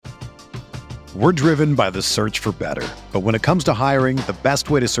We're driven by the search for better. But when it comes to hiring, the best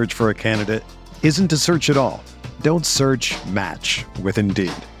way to search for a candidate isn't to search at all. Don't search, match with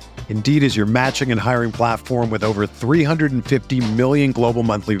Indeed. Indeed is your matching and hiring platform with over 350 million global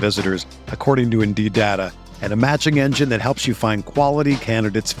monthly visitors, according to Indeed data, and a matching engine that helps you find quality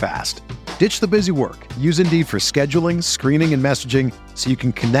candidates fast. Ditch the busy work. Use Indeed for scheduling, screening, and messaging so you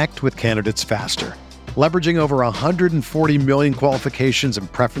can connect with candidates faster. Leveraging over 140 million qualifications and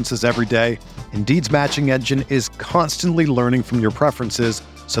preferences every day, Indeed's matching engine is constantly learning from your preferences,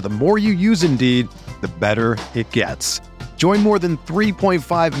 so the more you use Indeed, the better it gets. Join more than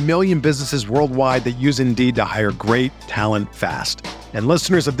 3.5 million businesses worldwide that use Indeed to hire great talent fast. And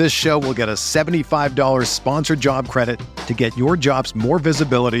listeners of this show will get a $75 sponsored job credit to get your jobs more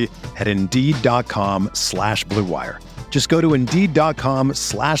visibility at Indeed.com/Blue Wire. Just go to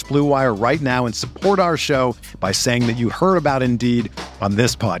Indeed.com/Blue Wire right now and support our show by saying that you heard about Indeed on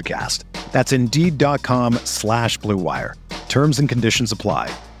this podcast. That's Indeed.com/Blue Wire. Terms and conditions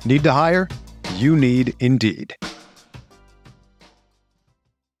apply. Need to hire? You need Indeed.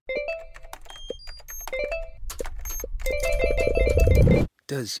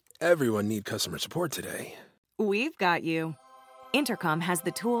 Does everyone need customer support today? We've got you. Intercom has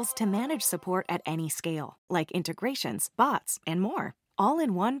the tools to manage support at any scale, like integrations, bots, and more. All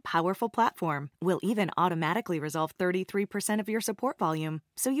in one powerful platform. We'll even automatically resolve 33% of your support volume,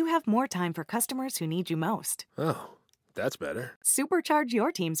 so you have more time for customers who need you most. Oh, that's better. Supercharge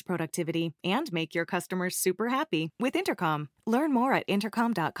your team's productivity and make your customers super happy with Intercom. Learn more at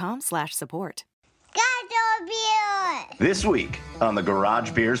intercom.com/support. This week on the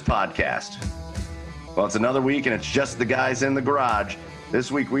Garage Beers podcast. Well, it's another week and it's just the guys in the garage.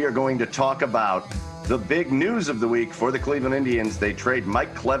 This week we are going to talk about the big news of the week for the Cleveland Indians. They trade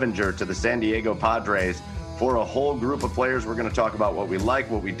Mike Clevinger to the San Diego Padres for a whole group of players. We're going to talk about what we like,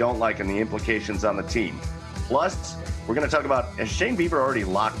 what we don't like, and the implications on the team. Plus, we're going to talk about, has Shane Bieber already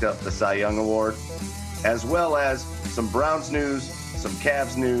locked up the Cy Young Award? As well as some Browns news, some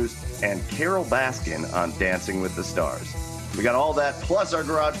Cavs news, and Carole Baskin on Dancing with the Stars. We got all that, plus our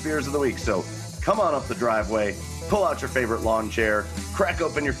Garage Beers of the week. So come on up the driveway, pull out your favorite lawn chair, crack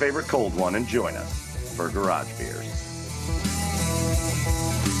open your favorite cold one, and join us for Garage Beers.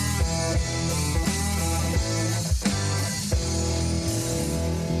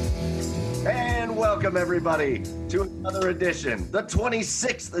 And welcome, everybody, to another edition, the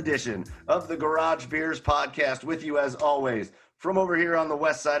 26th edition of the Garage Beers podcast. With you, as always, from over here on the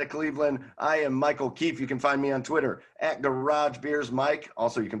west side of Cleveland, I am Michael Keefe. You can find me on Twitter at Garage Beers Mike.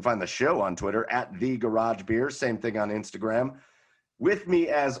 Also, you can find the show on Twitter at The Garage Beers. Same thing on Instagram. With me,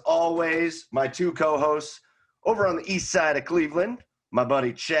 as always, my two co-hosts over on the east side of Cleveland, my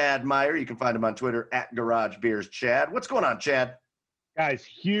buddy Chad Meyer. You can find him on Twitter at Garage Beers Chad. What's going on, Chad? Guys,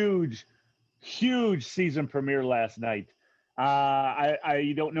 huge season premiere last night.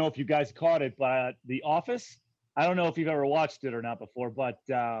 I don't know if you guys caught it, but The Office, I don't know if you've ever watched it or not before, but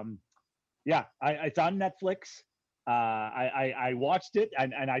it's on Netflix. I watched it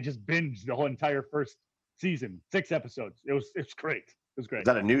and I just binged the whole entire first season, 6 episodes. It's great. It was great. Is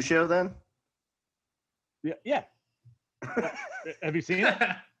that a new show then? Yeah. Have you seen it?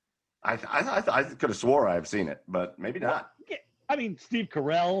 I could have swore I've seen it, but maybe not. Yeah. I mean, Steve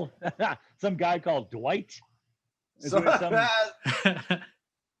Carell, some guy called Dwight. Some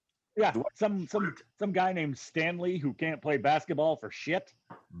guy named Stanley who can't play basketball for shit.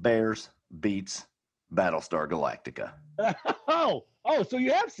 Bears beats Battlestar Galactica. Oh, so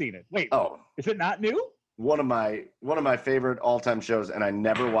you have seen it. Wait. Oh. Is it not new? One of my favorite all-time shows, and I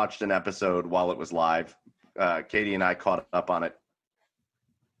never watched an episode while it was live. Katie and I caught up on it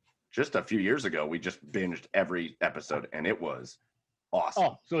just a few years ago. We just binged every episode, and it was awesome.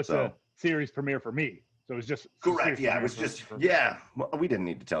 Oh, so it's a series premiere for me. So it was just correct. Yeah, it was just Well, we didn't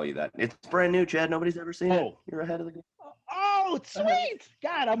need to tell you that. It's brand new, Chad. Nobody's ever seen it. You're ahead of the game. Oh, sweet!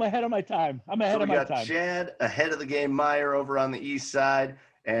 God, I'm ahead of my time. We got Chad ahead of the game. Meyer over on the east side,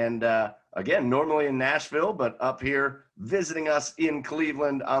 and again, normally in Nashville, but up here visiting us in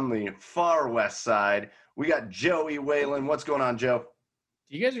Cleveland on the far west side. We got Joey Whalen. What's going on, Joe?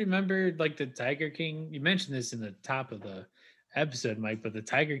 Do you guys remember like the Tiger King? You mentioned this in the top of the episode, Mike, but the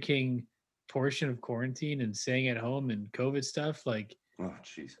Tiger King portion of quarantine and staying at home and COVID stuff, like, oh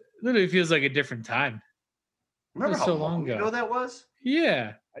jeez, literally feels like a different time. Remember how long ago that was?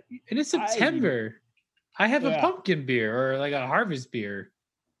 Yeah, and it's September. I have a pumpkin beer or like a harvest beer.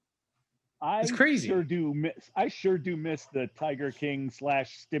 It's crazy. I sure do miss the Tiger King /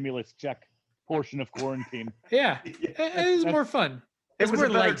 stimulus check portion of quarantine. Yeah, it was more fun. It was a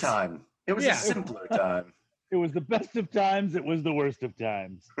better time. It was a simpler time. It was the best of times. It was the worst of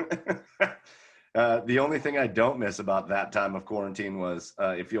times. The only thing I don't miss about that time of quarantine was,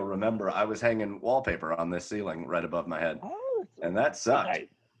 if you'll remember, I was hanging wallpaper on this ceiling right above my head, and that sucked. Right.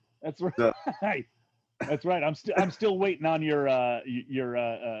 That's right. That's right. I'm still waiting on your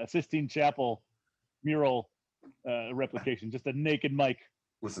Sistine Chapel mural replication. Just a naked Mike.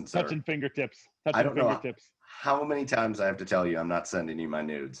 Listen, sir, touching fingertips. I don't know how many times I have to tell you I'm not sending you my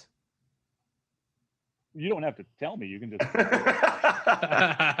nudes. You don't have to tell me. You can just.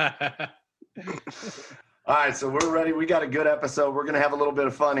 All right, so we're ready. We got a good episode. We're going to have a little bit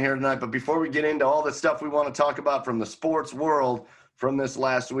of fun here tonight. But before we get into all the stuff we want to talk about from the sports world from this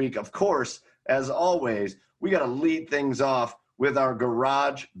last week, of course, as always, we got to lead things off with our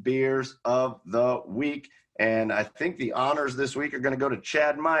Garage Beers of the Week. And I think the honors this week are going to go to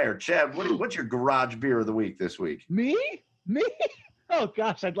Chad Meyer. Chad, what's your Garage Beer of the Week this week? Me? Oh,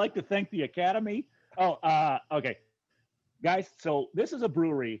 gosh, I'd like to thank the Academy. Okay. Guys, so this is a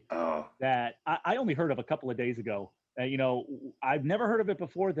brewery that I only heard of a couple of days ago. I've never heard of it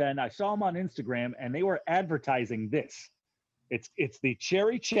before then. I saw them on Instagram, and they were advertising this. It's the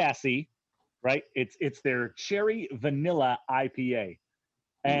Cherry Chassis, right? It's their Cherry Vanilla IPA.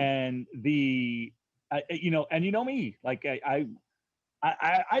 And me, like I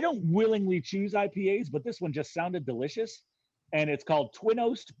don't willingly choose IPAs, but this one just sounded delicious. And it's called Twin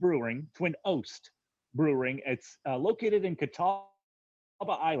Oast Brewing. It's located in Catawba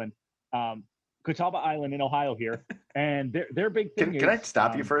Island in Ohio here. And their big thing Can I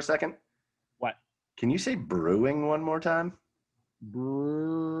stop you for a second? What? Can you say brewing one more time?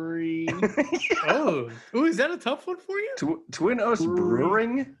 Brewery. Oh, is that a tough one for you? Twin Oast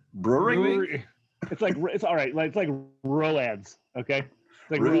Brewing? It's all right. It's like Roads. Okay.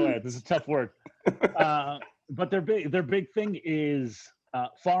 It's like Roads. It's a tough word. But their big thing is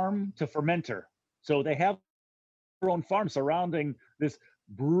farm to fermenter. So they have their own farm surrounding this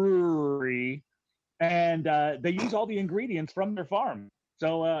brewery, and they use all the ingredients from their farm.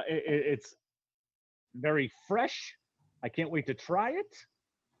 So it's very fresh. I can't wait to try it.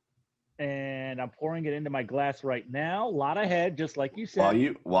 And I'm pouring it into my glass right now. A lot of head, just like you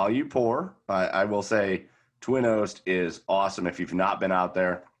said. While you pour, I will say Twin Oast is awesome. If you've not been out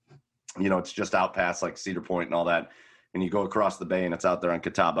there, it's just out past like Cedar Point and all that. And you go across the bay and it's out there on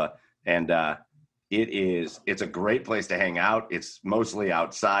Catawba. And it's a great place to hang out. It's mostly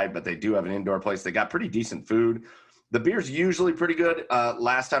outside, but they do have an indoor place. They got pretty decent food. The beer's usually pretty good.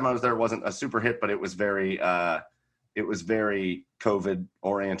 Last time I was there, it wasn't a super hit, but it was very COVID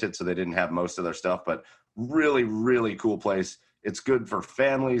oriented. So they didn't have most of their stuff, but really, really cool place. It's good for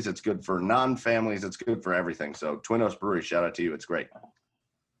families. It's good for non-families. It's good for everything. So Twin Oast Brewery, shout out to you. It's great.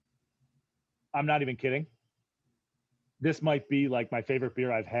 I'm not even kidding. This might be like my favorite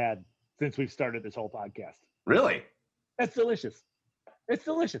beer I've had since we've started this whole podcast. Really? It's delicious. It's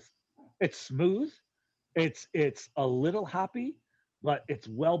smooth. It's a little hoppy, but it's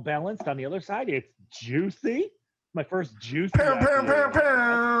well balanced on the other side. It's juicy. My first juicy.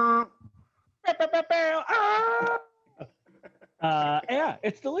 Yeah,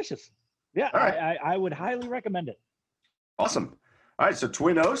 it's delicious. Yeah, right. I would highly recommend it. Awesome. All right, so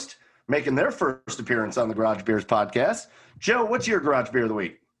Twin Oast making their first appearance on the Garage Beers podcast. Joe, what's your Garage Beer of the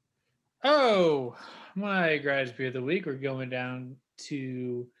Week? Oh, my Garage Beer of the Week, we're going down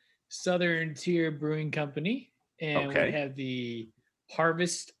to Southern Tier Brewing Company, and we have the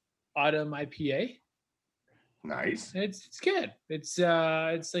Harvest Autumn IPA. Nice. It's good. It's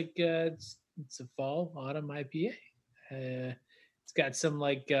a fall autumn IPA. It's got some a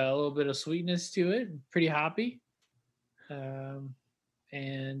little bit of sweetness to it, pretty hoppy,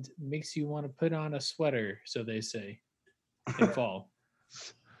 and makes you want to put on a sweater, so they say, in fall.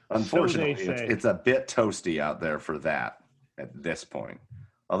 Unfortunately, it's a bit toasty out there for that at this point.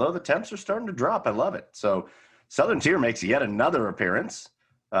 Although the temps are starting to drop, I love it. So Southern Tier makes yet another appearance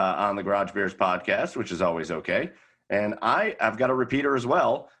on the Garage Beers podcast, which is always okay. And I've got a repeater as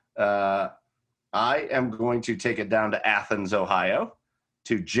well. I am going to take it down to Athens, Ohio,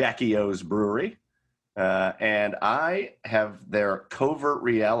 to Jackie O's Brewery. And I have their Covert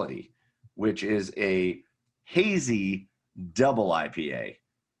Reality, which is a hazy double IPA.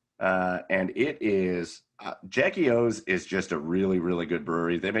 And it is Jackie O's is just a really, really good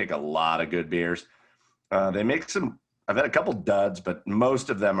brewery. They make a lot of good beers. They make some, I've had a couple duds, but most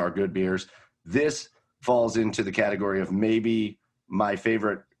of them are good beers. This falls into the category of maybe my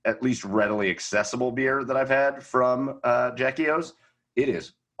favorite, at least readily accessible beer that I've had from Jackie O's. It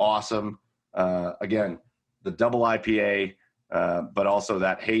is awesome. Again, the double IPA, but also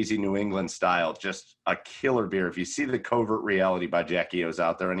that hazy New England style, just a killer beer. If you see the Covert Reality by Jackie O's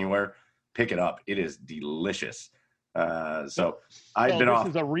out there anywhere, pick it up. It is delicious. So I've been off.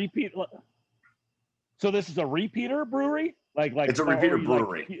 Is a repeat. So this is a repeater brewery? Like It's a repeater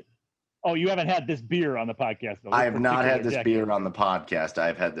brewery. You haven't had this beer on the podcast, though. I have not had this beer on the podcast.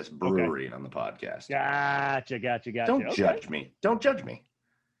 I've had this brewery on the podcast. Gotcha. Don't judge me. Don't judge me.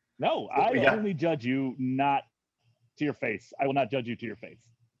 No, I only judge you not to your face. I will not judge you to your face.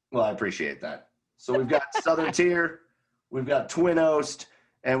 Well, I appreciate that. So we've got Southern Tier, we've got Twin Oast,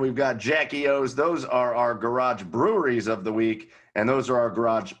 and we've got Jackie O's. Those are our garage breweries of the week, and those are our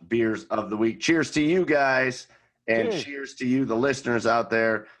garage beers of the week. Cheers to you guys, and cheers to you, the listeners out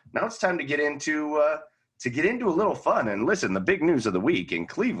there. Now it's time to get into a little fun. And listen, the big news of the week in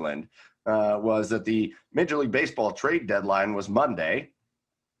Cleveland was that the Major League Baseball trade deadline was Monday.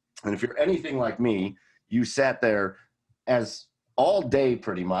 And if you're anything like me, you sat there as all day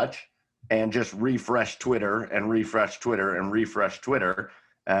pretty much and just refreshed Twitter and refreshed Twitter and refreshed Twitter.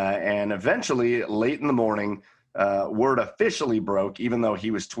 And eventually, late in the morning, word officially broke, even though he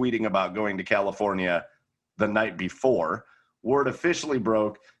was tweeting about going to California the night before. Word officially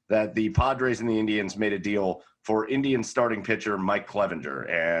broke that the Padres and the Indians made a deal for Indians starting pitcher Mike Clevinger.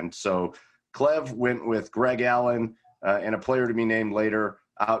 And so Clev went with Greg Allen and a player to be named later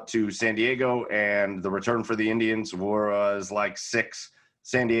out to San Diego, and the return for the Indians was like 6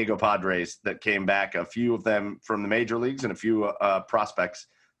 San Diego Padres that came back, a few of them from the major leagues and a few prospects.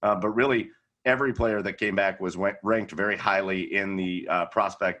 But really, every player that came back was ranked very highly in the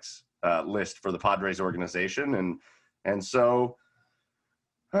prospects list for the Padres organization. And so,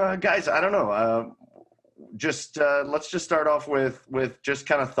 guys, I don't know. Let's just start off with just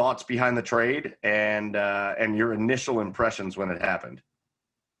kind of thoughts behind the trade and your initial impressions when it happened.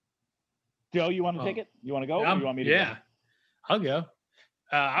 Joe, you want to take it? You want to go? Or you want me to go? I'll go.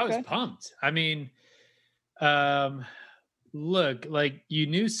 I was pumped. I mean, look, like you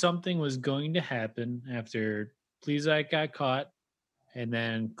knew something was going to happen after Plesac got caught and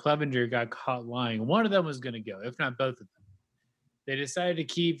then Clevinger got caught lying. One of them was going to go, if not both of them. They decided to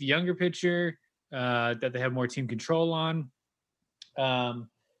keep younger pitcher that they have more team control on.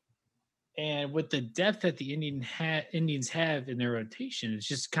 And with the depth that the Indians have in their rotation, it's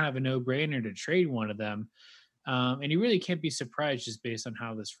just kind of a no-brainer to trade one of them. And you really can't be surprised just based on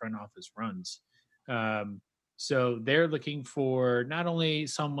how this front office runs. So they're looking for not only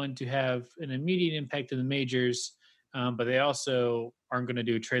someone to have an immediate impact in the majors, but they also aren't going to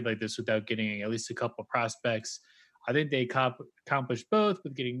do a trade like this without getting at least a couple of prospects. I think they accomplished both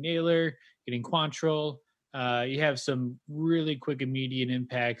with getting Naylor, getting Quantrill. You have some really quick, immediate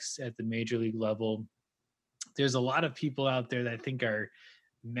impacts at the major league level. There's a lot of people out there that I think are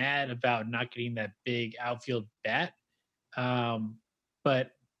mad about not getting that big outfield bat.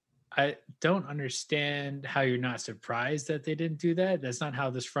 But I don't understand how you're not surprised that they didn't do that. That's not how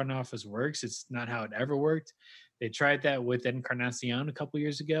this front office works. It's not how it ever worked. They tried that with Encarnacion a couple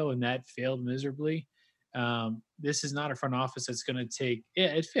years ago, and that failed miserably. This is not a front office that's going to take –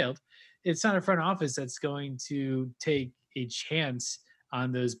 it failed. It's not a front office that's going to take a chance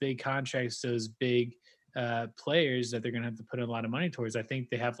on those big contracts, those big players that they're going to have to put in a lot of money towards. I think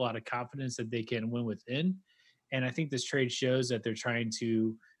they have a lot of confidence that they can win within. And I think this trade shows that they're trying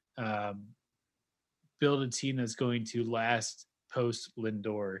to build a team that's going to last post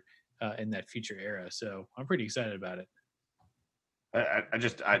Lindor in that future era. So I'm pretty excited about it.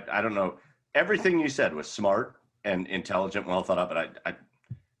 I don't know. Everything you said was smart and intelligent, well thought out, but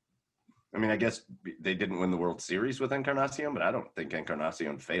I mean, I guess they didn't win the World Series with Encarnacion, but I don't think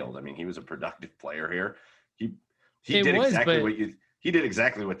Encarnacion failed. I mean, he was a productive player here. He did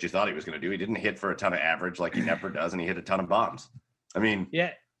exactly what you thought he was going to do. He didn't hit for a ton of average like he never does, and he hit a ton of bombs. I mean,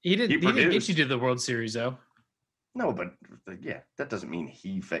 yeah, he didn't get you to the World Series though. No, but yeah, that doesn't mean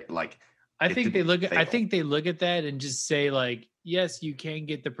he like. I think they look at that and just say like, yes, you can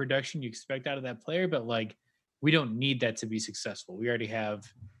get the production you expect out of that player, but like, we don't need that to be successful. We already have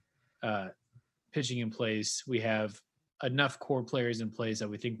pitching in place. We have enough core players in place that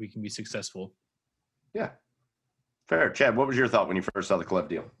we think we can be successful. Yeah. Fair. Chad, what was your thought when you first saw the Clev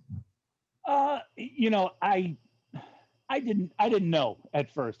deal? I didn't know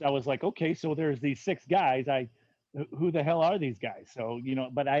at first. I was like, okay, so there's these 6 guys. Who the hell are these guys? So,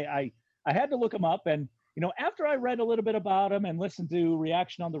 but I had to look them up, and, after I read a little bit about them and listened to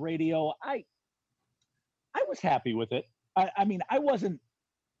reaction on the radio, I was happy with it. I mean, I wasn't,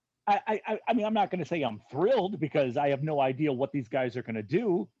 I'm not going to say I'm thrilled because I have no idea what these guys are going to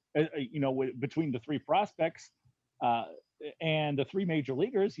do, between the 3 prospects and the 3 major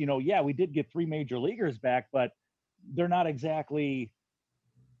leaguers. Yeah, we did get 3 major leaguers back, but they're not exactly,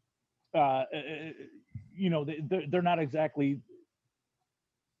 they're not exactly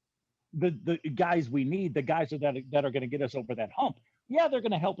the guys we need, the guys that are going to get us over that hump. Yeah, they're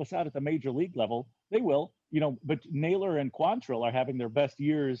going to help us out at the major league level. They will, but Naylor and Quantrill are having their best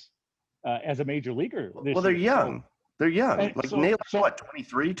years as a major leaguer this Well, they're year. young. They're young. Like Naylor's what,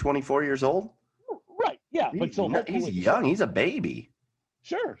 23, 24 years old? Right. Yeah. But he's young. He's a baby.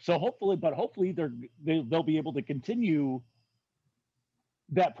 Sure. So hopefully they'll be able to continue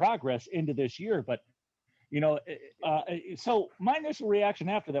that progress into this year. But so my initial reaction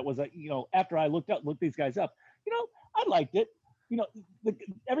after that was that, after I looked these guys up, I liked it.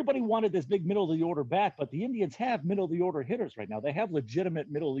 Everybody wanted this big middle of the order bat, but the Indians have middle of the order hitters right now. They have legitimate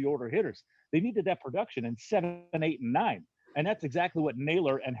middle of the order hitters. They needed that production in 7, 8, and 9, and that's exactly what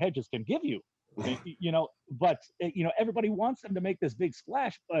Naylor and Hedges can give you. But everybody wants them to make this big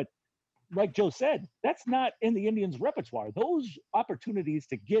splash, but like Joe said, that's not in the Indians' repertoire. Those opportunities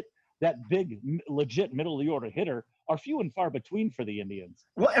to get that big, legit middle of the order hitter are few and far between for the Indians.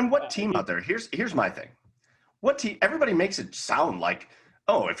 Well, and what team out there? Here's my thing. What team? Everybody makes it sound like,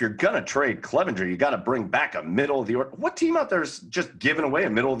 oh, if you're gonna trade Clevinger, you got to bring back a middle of the order. What team out there is just giving away a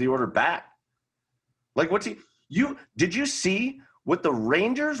middle of the order bat? Like, what team? Did you see what the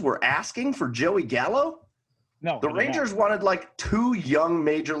Rangers were asking for Joey Gallo? No, the Rangers wanted like 2 young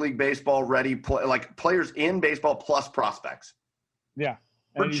Major League Baseball ready players in baseball plus prospects. Yeah,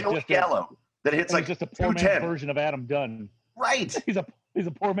 for Joey Gallo that hits like just a poor man's version of Adam Dunn. Right. He's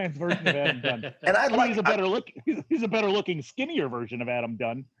a poor man's version of Adam Dunn. And he's a better looking, skinnier version of Adam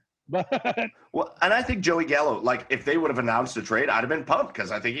Dunn. But and I think Joey Gallo, like if they would have announced a trade, I'd have been pumped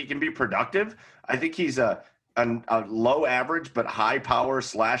because I think he can be productive. I think he's a low average but high power /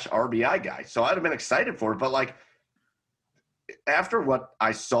 RBI guy. So I'd have been excited for it. But like after what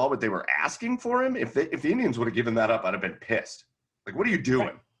I saw, what they were asking for him, if the Indians would have given that up, I'd have been pissed. Like, what are you doing?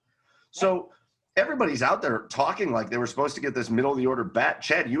 Right. So everybody's out there talking like they were supposed to get this middle of the order bat.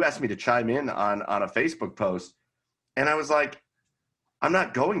 Chad, you asked me to chime in on a Facebook post, and I was like, I'm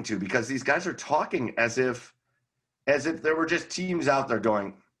not going to, because these guys are talking as if there were just teams out there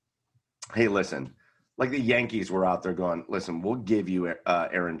going, hey, listen, like the Yankees were out there going, listen, we'll give you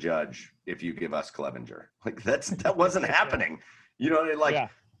Aaron Judge if you give us Clevinger. Like that wasn't happening.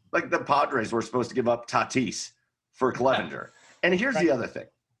 Like the Padres were supposed to give up Tatis for Clevinger. And here's the other thing.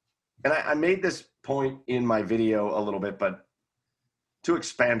 And I made this point in my video a little bit, but to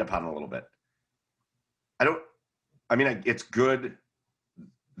expand upon it a little bit, it's good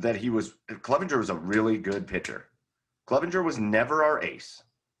that Clevinger was a really good pitcher. Clevinger was never our ace.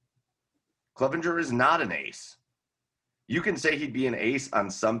 Clevinger is not an ace. You can say he'd be an ace on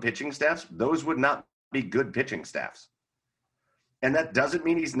some pitching staffs. Those would not be good pitching staffs. And that doesn't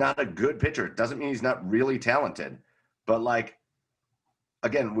mean he's not a good pitcher. It doesn't mean he's not really talented. But like,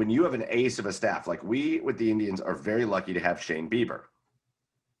 again, when you have an ace of a staff, like we with the Indians are very lucky to have Shane Bieber.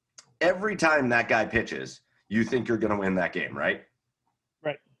 Every time that guy pitches, you think you're going to win that game, right?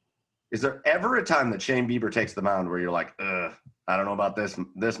 Right. Is there ever a time that Shane Bieber takes the mound where you're like, I don't know about this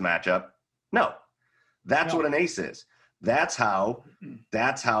matchup? No. That's what an ace is. That's how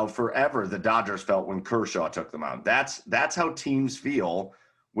forever the Dodgers felt when Kershaw took the mound. That's how teams feel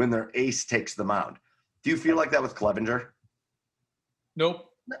when their ace takes the mound. Do you feel like that with Clevinger? Nope.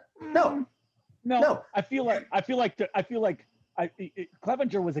 No. I feel like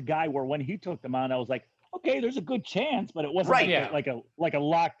Clevinger was a guy where when he took the mound, I was like, okay, there's a good chance, but it wasn't like a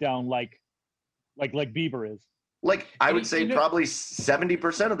lockdown like Bieber is. Like I would say probably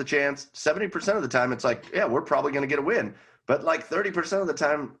 70% of the chance, 70% of the time, it's like, yeah, we're probably going to get a win. But like 30% of the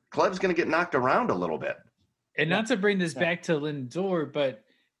time, Clev's going to get knocked around a little bit. And not to bring this back to Lindor, but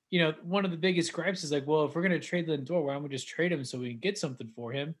one of the biggest gripes is like, well, if we're going to trade Lindor, why don't we just trade him so we can get something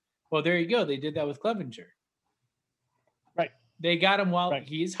for him? Well, there you go. They did that with Clevinger. Right. They got him while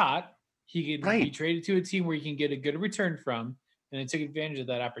he is hot. He could be traded to a team where he can get a good return from, and they took advantage of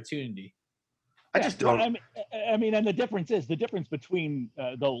that opportunity. I just don't. I mean, and the difference between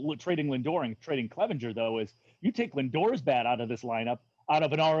trading Lindor and trading Clevinger, though, is you take Lindor's bat out of this lineup, out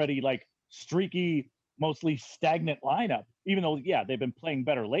of an already like streaky, mostly stagnant lineup. Even though, they've been playing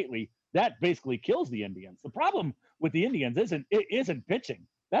better lately, that basically kills the Indians. The problem with the Indians isn't pitching.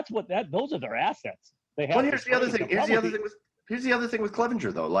 Those are their assets. They have. Well, here's the other thing. Here's the other thing with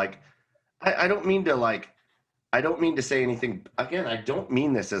Clevinger, though. Like, I don't mean to say anything. Again, I don't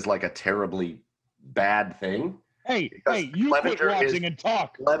mean this as like a terribly bad thing. Hey, you quit watching and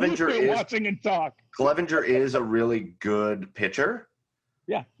talk. Clevinger is a really good pitcher.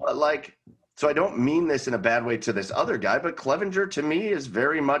 Yeah. But so I don't mean this in a bad way to this other guy, but Clevinger to me is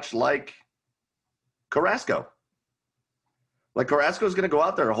very much like Carrasco. Like Carrasco's going to go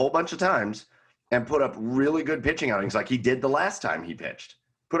out there a whole bunch of times and put up really good pitching outings like he did the last time he pitched.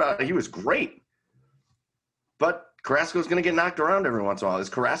 put out. He was great. But Carrasco's going to get knocked around every once in a while. Is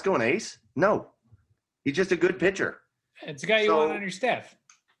Carrasco an ace? No. He's just a good pitcher. It's a guy you want on your staff.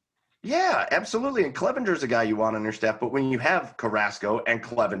 Yeah, absolutely. And Clevinger's a guy you want on your staff. But when you have Carrasco and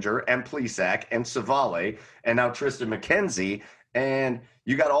Clevinger and Plesac and Savale and now Tristan McKenzie, and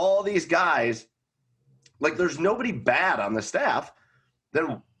you got all these guys, like there's nobody bad on the staff,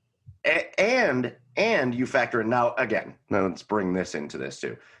 then and you factor in now again, let's bring this into this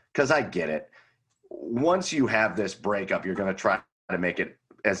too, because I get it. Once you have this breakup, you're going to try to make it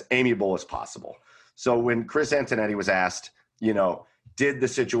as amiable as possible. So when Chris Antonetti was asked, did the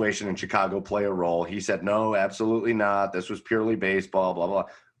situation in Chicago play a role? He said, no, absolutely not. This was purely baseball, blah, blah.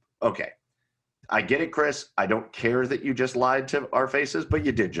 Okay. I get it, Chris. I don't care that you just lied to our faces, but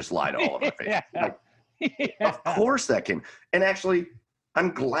you did just lie to all of our faces. Of course that came. And actually,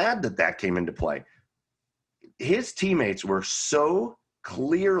 I'm glad that came into play. His teammates were so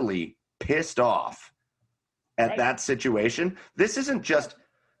clearly pissed off at that situation. This isn't just,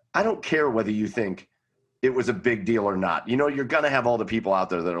 I don't care whether you think it was a big deal or not. You're going to have all the people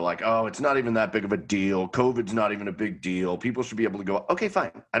out there that are like, oh, it's not even that big of a deal. COVID's not even a big deal. People should be able to go, okay,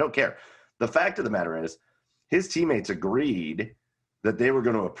 fine. I don't care. The fact of the matter is his teammates agreed that they were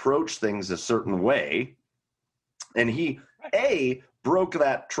going to approach things a certain way. And he, A, broke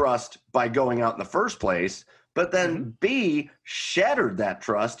that trust by going out in the first place, but then B, shattered that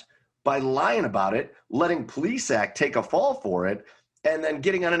trust by lying about it, letting Plesac take a fall for it, and then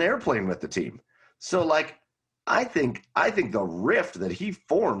getting on an airplane with the team. So, I think the rift that he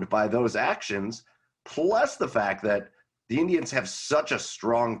formed by those actions, plus the fact that the Indians have such a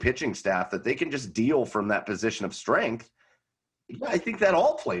strong pitching staff that they can just deal from that position of strength, I think that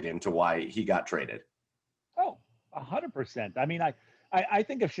all played into why he got traded. Oh, 100%. I mean, I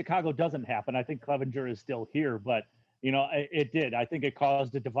think if Chicago doesn't happen, I think Clevinger is still here, but it did. I think it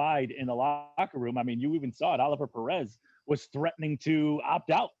caused a divide in the locker room. I mean, you even saw it. Oliver Perez was threatening to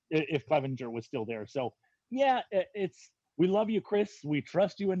opt out if Clevinger was still there. So, yeah, we love you, Chris. We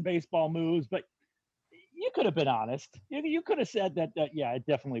trust you in baseball moves, but you could have been honest. You could have said that yeah, it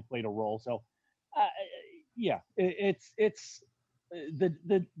definitely played a role. So, it's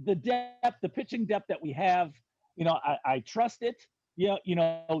the depth, the pitching depth that we have. I trust it.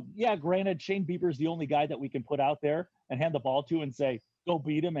 Yeah, granted, Shane Bieber is the only guy that we can put out there and hand the ball to and say, go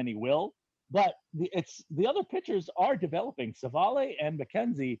beat him, and he will. But the other pitchers are developing. Savale and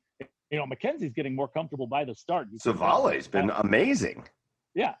McKenzie, McKenzie's getting more comfortable by the start. Savale's been amazing.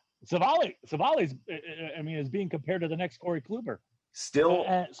 Yeah. Savale's, is being compared to the next Corey Kluber. Still,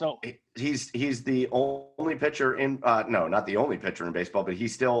 he's the only pitcher in no, not the only pitcher in baseball, but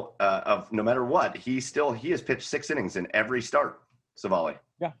he's still of no matter what, he has pitched 6 innings in every start. Savale.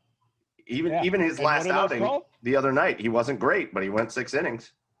 Yeah. Even his last outing the other night, he wasn't great, but he went 6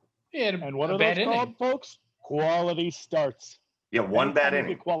 innings. And what are those called, folks? Quality starts. Yeah, one bad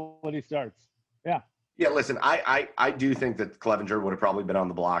inning. Quality starts. Yeah. Yeah, listen, I do think that Clevinger would have probably been on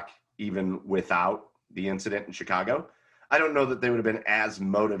the block even without the incident in Chicago. I don't know that they would have been as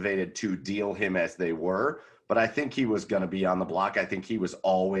motivated to deal him as they were, but I think he was going to be on the block. I think he was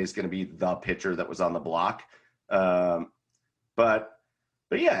always going to be the pitcher that was on the block. But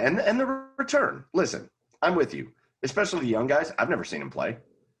yeah, and the return. Listen, I'm with you, especially the young guys. I've never seen him play.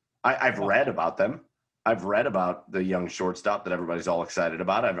 I've read about them. I've read about the young shortstop that everybody's all excited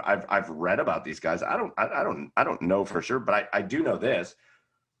about. I've read about these guys. I don't know for sure, but I do know this.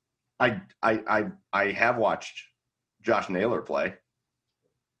 I have watched Josh Naylor play.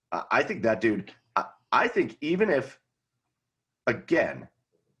 I think that dude. I think even if, again,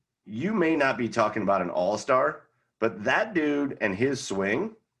 you may not be talking about an all-star, but that dude and his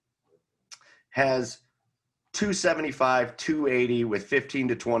swing has 275, 280 with 15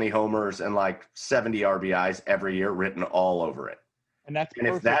 to 20 homers and 70 RBIs every year written all over it. And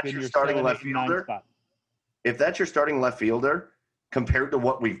if that's your starting left fielder, compared to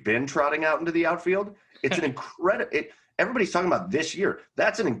what we've been trotting out into the outfield, it's an incredible. Everybody's talking about this year.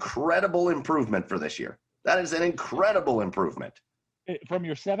 That's an incredible improvement for this year. That is an incredible improvement. From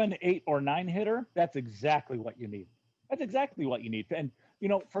your 7, 8, or 9 hitter, that's exactly what you need. That's exactly what you need. And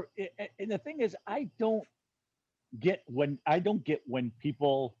and the thing is, I don't get when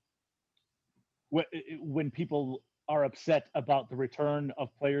people are upset about the return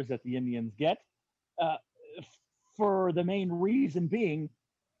of players that the Indians get, for the main reason being,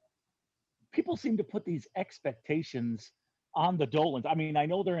 people seem to put these expectations on the Dolans. I mean, I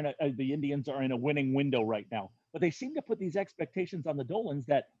know the Indians are in a winning window right now, but they seem to put these expectations on the Dolans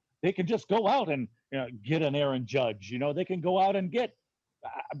that they can just go out and get an Aaron Judge. They can go out and get,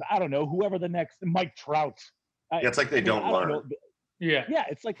 I don't know, whoever the next Mike Trout. It's like they don't learn. Yeah,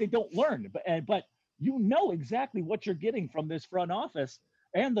 it's like they don't learn. But you know exactly what you're getting from this front office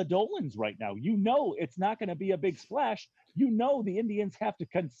and the Dolans right now. You know it's not going to be a big splash. You know the Indians have to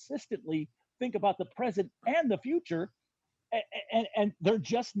consistently think about the present and the future, and they're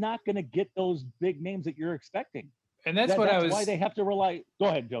just not going to get those big names that you're expecting. And that's why they have to rely. Go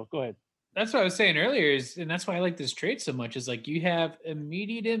ahead, Joe. Go ahead. That's what I was saying earlier and that's why I like this trade so much is like you have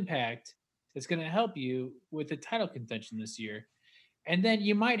immediate impact that's going to help you with the title contention this year. And then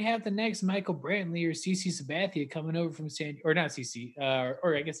you might have the next Michael Brantley or CC Sabathia coming over from or not CC,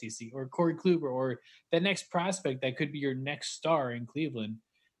 or I guess CC, or Corey Kluber, or the next prospect that could be your next star in Cleveland.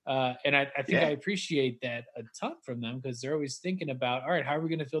 And I think I appreciate that a ton from them because they're always thinking about, all right, how are we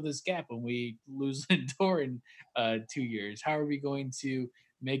going to fill this gap when we lose Lindor in 2 years? How are we going to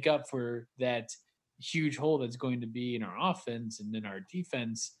make up for that huge hole that's going to be in our offense and in our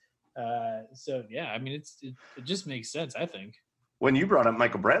defense? So, yeah, I mean, it just makes sense, I think. When you brought up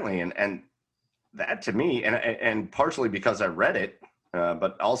Michael Brantley and that to me, and partially because I read it,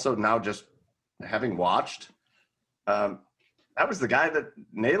 but also now just having watched, that was the guy that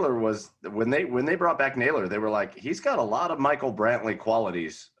Naylor was when they brought back Naylor, they were like, he's got a lot of Michael Brantley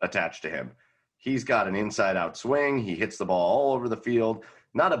qualities attached to him. He's got an inside out swing. He hits the ball all over the field.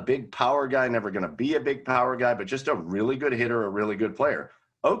 Not a big power guy, never going to be a big power guy, but just a really good hitter, a really good player.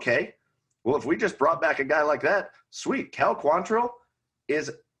 Okay. Well, if we just brought back a guy like that, sweet. Cal Quantrill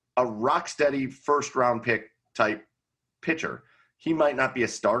is a rock steady first round pick type pitcher. He might not be a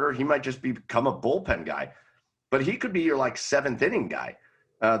starter. He might just become a bullpen guy, but he could be your like seventh inning guy.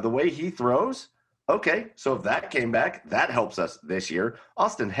 The way he throws. Okay. So if that came back, that helps us this year.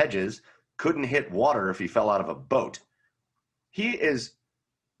 Austin Hedges couldn't hit water if he fell out of a boat.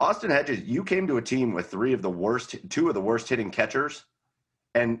 Austin Hedges, you came to a team with two of the worst hitting catchers,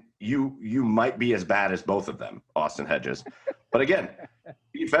 and you might be as bad as both of them, Austin Hedges. But again,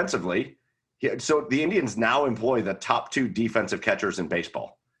 defensively, so the Indians now employ the top two defensive catchers in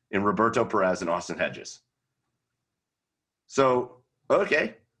baseball in Roberto Perez and Austin Hedges. So,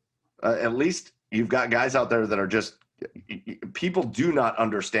 okay, at least you've got guys out there that are just – people do not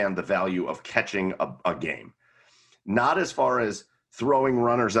understand the value of catching a game. Not as far as throwing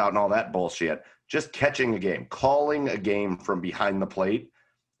runners out and all that bullshit, just catching a game, calling a game from behind the plate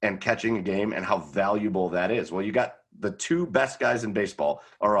and catching a game and how valuable that is. Well, you got the two best guys in baseball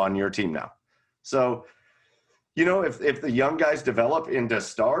are on your team now. So, you know, if the young guys develop into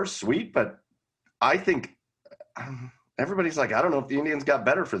stars, sweet, but I think everybody's like, I don't know if the Indians got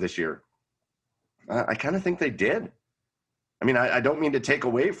better for this year. I kind of think they did. I mean, I don't mean to take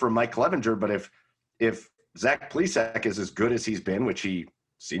away from Mike Clevinger, but if Zach Plesac is as good as he's been, which he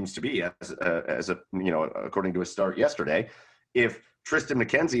seems to be as a according to his start yesterday, if Tristan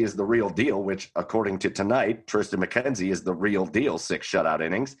McKenzie is the real deal, which according to tonight, Tristan McKenzie is the real deal, 6 shutout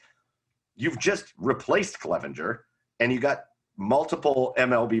innings, you've just replaced Clevinger and you got multiple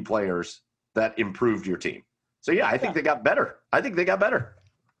MLB players that improved your team. So yeah, I think they got better.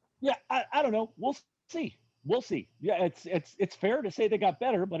 Yeah, I don't know. We'll see. Yeah, it's fair to say they got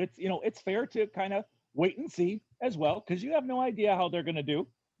better, but it's fair to kind of wait and see as well, because you have no idea how they're going to do.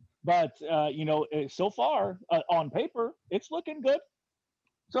 But so far on paper, it's looking good.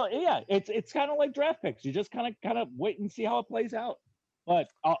 So yeah, it's kind of like draft picks. You just kind of wait and see how it plays out. But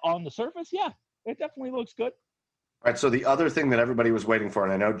on the surface, yeah, it definitely looks good. All right. So the other thing that everybody was waiting for,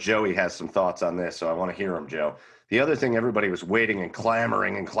 and I know Joey has some thoughts on this, so I want to hear him, Joe. The other thing everybody was waiting and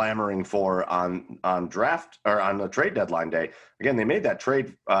clamoring for on draft or on the trade deadline day. Again, they made that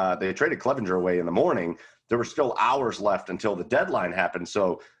trade. They traded Clevinger away in the morning. There were still hours left until the deadline happened.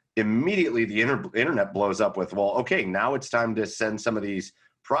 So immediately the internet blows up with, well, okay, now it's time to send some of these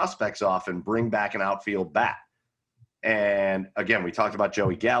prospects off and bring back an outfield bat. And again, we talked about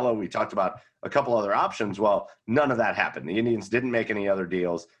Joey Gallo. We talked about a couple other options. Well, none of that happened. The Indians didn't make any other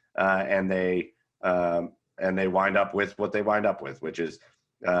deals, and they wind up with what they wind up with, which is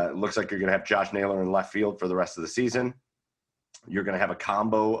it looks like you're going to have Josh Naylor in left field for the rest of the season. You're going to have a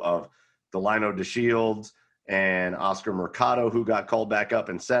combo of Delino DeShields and Oscar Mercado, who got called back up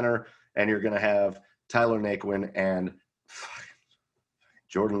in center, and you're going to have Tyler Naquin and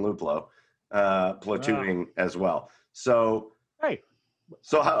Jordan Luplow platooning as well. So, hey,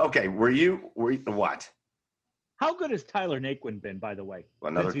 were you what? How good has Tyler Naquin been, by the way? Well,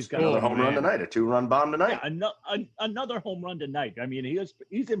 another home run tonight, a 2-run bomb tonight. Yeah, another home run tonight. I mean,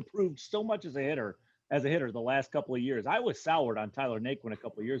 he's improved so much as a hitter the last couple of years. I was soured on Tyler Naquin a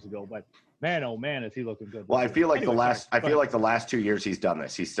couple of years ago, but man, oh man, is he looking good. Well, I feel like the last 2 years he's done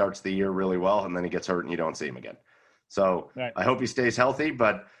this. He starts the year really well, and then he gets hurt, and you don't see him again. So I hope he stays healthy,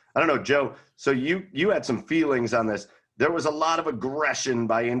 but I don't know, Joe. So you had some feelings on this. There was a lot of aggression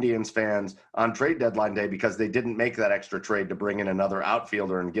by Indians fans on trade deadline day because they didn't make that extra trade to bring in another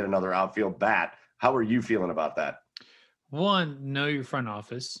outfielder and get another outfield bat. How are you feeling about that? One, know your front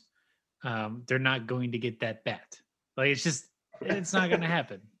office. They're not going to get that bat. Like, it's not going to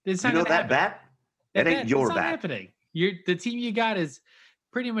happen. It's not going to happen. Bat? That ain't your bat. It's not happening. The team you got is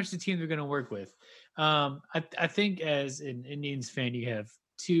pretty much the team they're going to work with. I think as an Indians fan, you have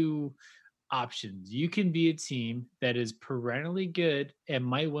two options. You can be a team that is perennially good and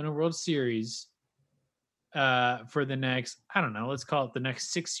might win a World Series for the next, I don't know, let's call it the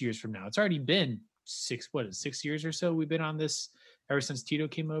next 6 years from now. It's already been 6 years or so we've been on this ever since Tito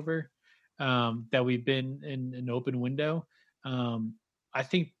came over, that we've been in an open window. I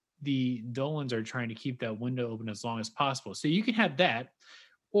think the Dolans are trying to keep that window open as long as possible. So you can have that,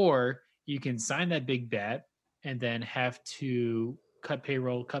 or you can sign that big bat and then have to cut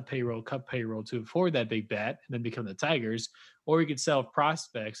payroll to afford that big bat and then become the Tigers. Or you could sell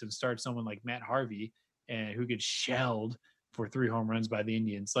prospects and start someone like Matt Harvey, and who gets shelled for 3 home runs by the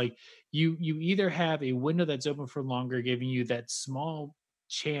Indians. Like, you either have a window that's open for longer, giving you that small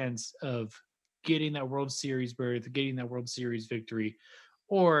chance of getting that World Series berth, getting that World Series victory,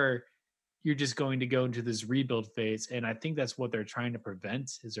 or you're just going to go into this rebuild phase. And I think that's what they're trying to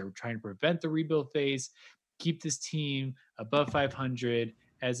prevent, is they're trying to prevent the rebuild phase, keep this team above 500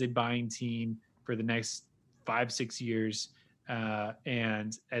 as a buying team for the next 5-6 years.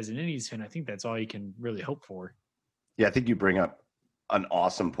 And as an Indians fan, I think that's all you can really hope for. Yeah, I think you bring up an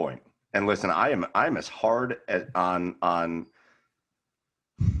awesome point. And listen, I'm as hard on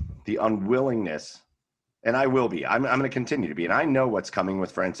the unwillingness, and I will be. I'm going to continue to be. And I know what's coming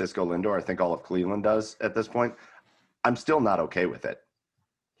with Francisco Lindor. I think all of Cleveland does at this point. I'm still not okay with it.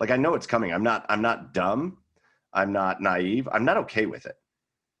 Like, I know it's coming. I'm not dumb. I'm not naive. I'm not okay with it.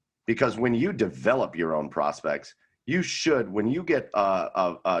 Because when you develop your own prospects, you should, when you get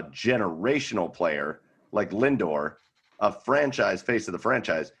a generational player like Lindor, a franchise face of the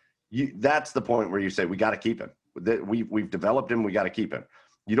franchise, that's the point where you say, we got to keep him. We've developed him. We got to keep him.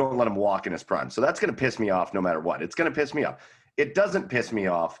 You don't let him walk in his prime. So that's going to piss me off no matter what. It's going to piss me off. It doesn't piss me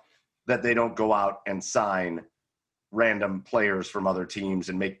off that they don't go out and sign random players from other teams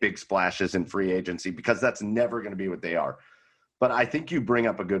and make big splashes in free agency, because that's never going to be what they are. But I think you bring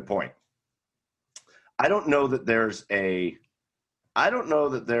up a good point. I don't know that there's a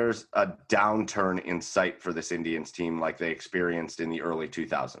downturn in sight for this Indians team like they experienced in the early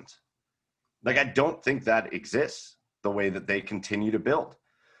 2000s. Like, I don't think that exists the way that they continue to build.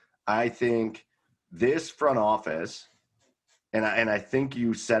 I think this front office, and I think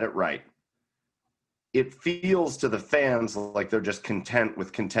you said it right, it feels to the fans like they're just content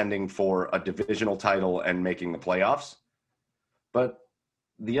with contending for a divisional title and making the playoffs. But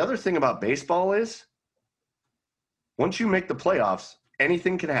the other thing about baseball is, once you make the playoffs,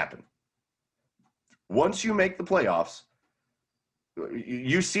 anything can happen. Once you make the playoffs,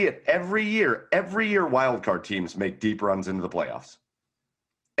 you see it every year. Every year, wildcard teams make deep runs into the playoffs.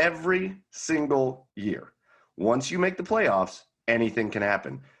 Every single year. Once you make the playoffs, anything can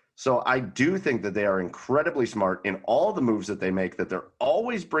happen. So I do think that they are incredibly smart in all the moves that they make, that they're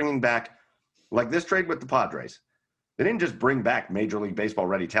always bringing back, like this trade with the Padres. They didn't just bring back Major League Baseball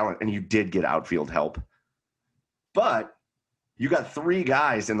ready talent, and you did get outfield help. But you got 3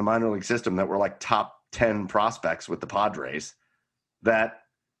 guys in the minor league system that were like top 10 prospects with the Padres, that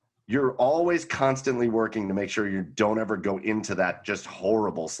you're always constantly working to make sure you don't ever go into that just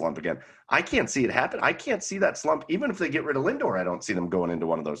horrible slump again. I can't see it happen. I can't see that slump. Even if they get rid of Lindor, I don't see them going into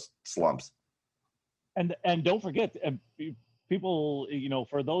one of those slumps. And don't forget, people,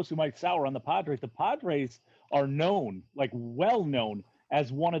 for those who might sour on the Padres are known, like well known,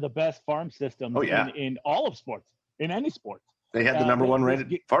 as one of the best farm systems in all of sports, in any sport. They had the number 1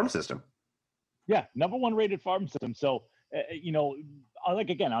 rated farm system. Yeah, number 1 rated farm system. So, like,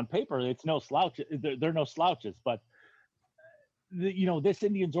 again, on paper, it's no slouch. They're no slouches, but this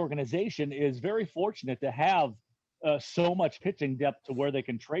Indians organization is very fortunate to have so much pitching depth to where they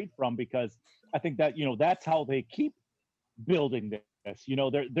can trade from, because I think that, that's how they keep building this.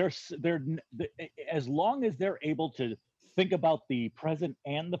 They're as long as they're able to think about the present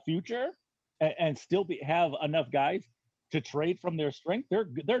and the future and still have enough guys to trade from their strength,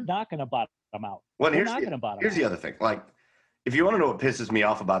 they're not going to bottom out. Well, here's the other thing. Like, if you want to know what pisses me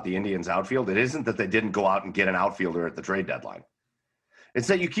off about the Indians outfield, it isn't that they didn't go out and get an outfielder at the trade deadline. It's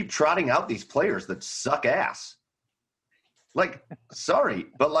that you keep trotting out these players that suck ass. Like, sorry,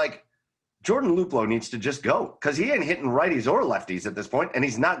 but like, Jordan Luplow needs to just go, because he ain't hitting righties or lefties at this point, and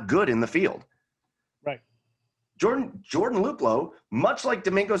he's not good in the field. Right. Jordan Luplow, much like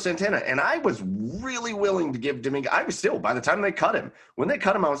Domingo Santana, and I was really willing to give Domingo. I was still, by the time they cut him, when they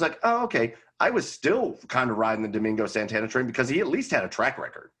cut him, I was like, oh, okay. I was still kind of riding the Domingo Santana train because he at least had a track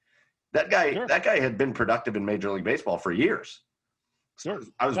record. That guy had been productive in Major League Baseball for years. Sure.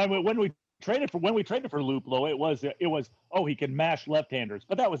 When we traded for Luplow, it was he can mash left-handers,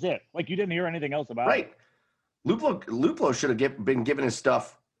 but that was it. Like, you didn't hear anything else about it. Right. Luplow should have been given his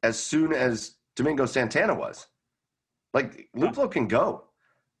stuff as soon as Domingo Santana was. Like, Luplow can go.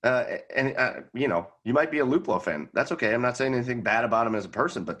 You might be a Luplow fan. That's okay. I'm not saying anything bad about him as a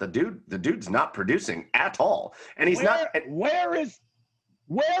person, but the dude's not producing at all. And he's not. Where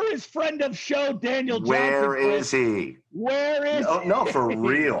is friend of show Daniel Johnson? Where is he? Where is he? No, for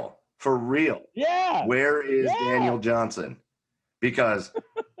real. For real. Yeah. Where is Daniel Johnson? Because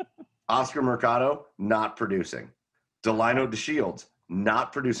Oscar Mercado, not producing. Delino DeShields,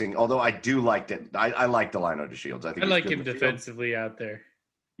 not producing. Although I do like it. I like Delino DeShields. I like him defensively out there.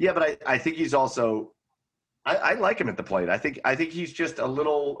 Yeah, but I think he's also I like him at the plate. I think he's just a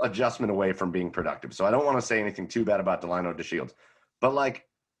little adjustment away from being productive. So I don't want to say anything too bad about Delino DeShields. But, like,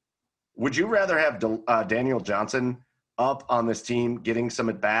 would you rather have Daniel Johnson up on this team, getting some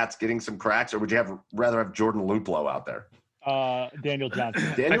at-bats, getting some cracks, or would you rather have Jordan Luplow out there? Daniel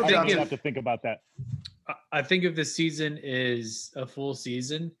Johnson. Daniel Johnson. Have to think about that. I think if the season is a full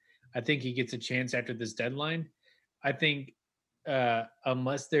season, I think he gets a chance after this deadline. I think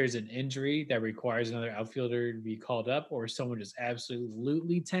unless there's an injury that requires another outfielder to be called up, or someone just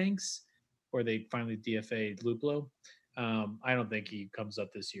absolutely tanks, or they finally DFA Luplow, I don't think he comes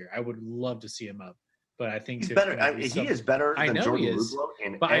up this year. I would love to see him up, but I think he's better. He is better than Jordan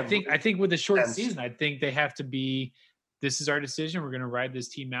Luplow. But I think with a short season, I think they have to be. This is our decision. We're going to ride this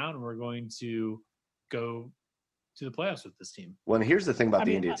team out, and we're going to go to the playoffs with this team. Well, and here's the thing about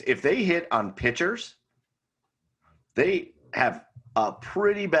the Indians: if they hit on pitchers, they have a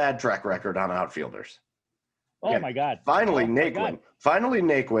pretty bad track record on outfielders. Oh my God! Finally,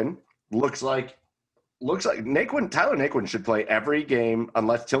 Naquin looks like Naquin. Tyler Naquin should play every game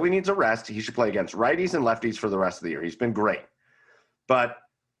unless Tilly needs a rest. He should play against righties and lefties for the rest of the year. He's been great, but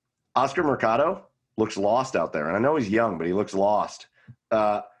Oscar Mercado looks lost out there, and I know he's young, but he looks lost.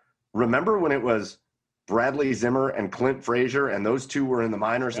 Remember when it was Bradley Zimmer and Clint Frazier, and those two were in the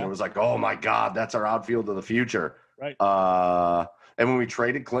minors, and it was like, oh my God, that's our outfield of the future. Right. And when we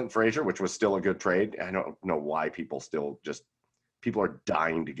traded Clint Frazier, which was still a good trade, I don't know why people are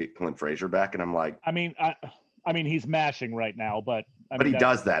dying to get Clint Frazier back, and I'm like, I mean, he's mashing right now, but he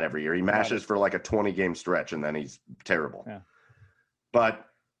does that every year. He mashes for like a 20-game stretch, and then he's terrible. Yeah. But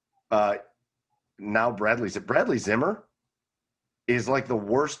now Bradley Zimmer is like the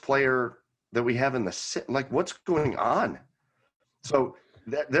worst player that we have in the – like, what's going on? So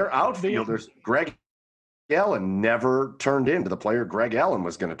their outfielders, Greg Allen never turned into the player Greg Allen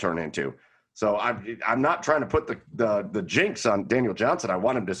was going to turn into. So I'm not trying to put the jinx on Daniel Johnson. I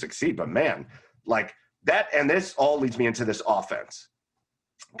want him to succeed, but man, like that, and this all leads me into this offense,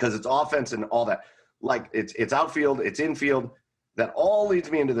 because it's offense and all that. Like it's outfield, it's infield. That all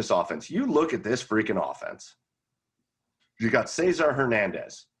leads me into this offense. You look at this freaking offense. You got Cesar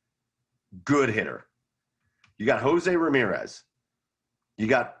Hernandez, good hitter. You got Jose Ramirez. You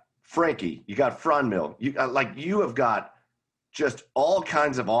got Frankie. You got Franmil. You have got just all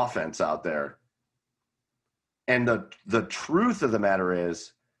kinds of offense out there. And the truth of the matter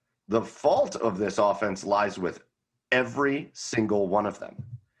is, the fault of this offense lies with every single one of them.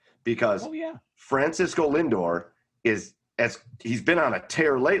 Because Francisco Lindor he's been on a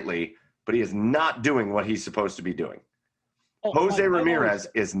tear lately, but he is not doing what he's supposed to be doing. Jose Ramirez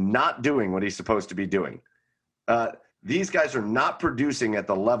is not doing what he's supposed to be doing. These guys are not producing at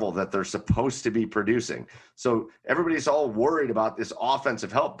the level that they're supposed to be producing. So everybody's all worried about this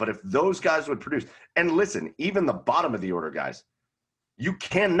offensive help. But if those guys would produce, and listen, even the bottom of the order guys, you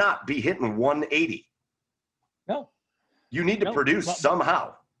cannot be hitting 180. No. You need to produce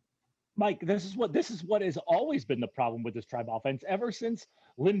somehow. Mike, this is what has always been the problem with this Tribe offense ever since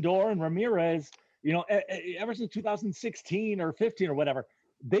Lindor and Ramirez, ever since 2016 or 15 or whatever.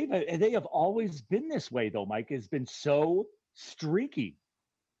 They have always been this way, though. Mike has been so streaky.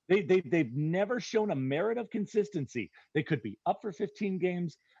 They've never shown a merit of consistency. They could be up for 15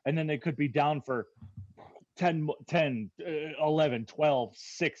 games, and then they could be down for 10, 11, 12,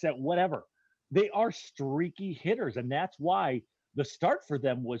 6, whatever. They are streaky hitters, and that's why the start for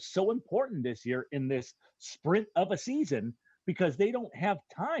them was so important this year in this sprint of a season, because they don't have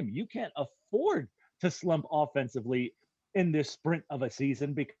time. You can't afford to slump offensively in this sprint of a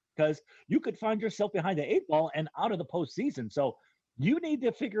season, because you could find yourself behind the 8 ball and out of the postseason. So you need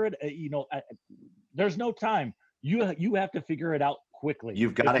to figure it, there's no time you have to figure it out quickly.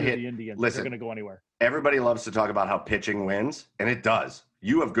 You've got to hit the Indians. Listen, they're going to go anywhere. Everybody loves to talk about how pitching wins, and it does.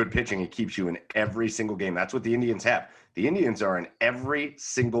 You have good pitching. It keeps you in every single game. That's what the Indians have. The Indians are in every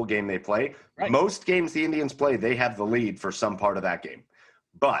single game they play. Right. Most games the Indians play, they have the lead for some part of that game.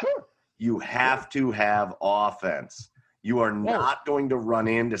 But you have to have offense. You are not going to run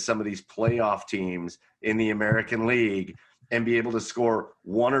into some of these playoff teams in the American League and be able to score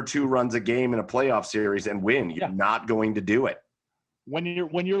 1 or 2 runs a game in a playoff series and win. You're not going to do it. When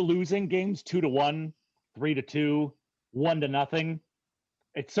you're losing games 2-1, 3-2, 1-0,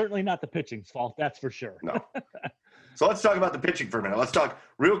 it's certainly not the pitching's fault. That's for sure. No. So let's talk about the pitching for a minute. Let's talk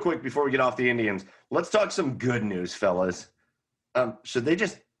real quick before we get off the Indians. Let's talk some good news, fellas. Should they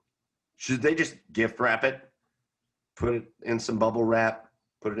just gift wrap it, put it in some bubble wrap,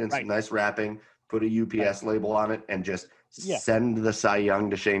 put it in some nice wrapping, put a UPS label on it, and just send the Cy Young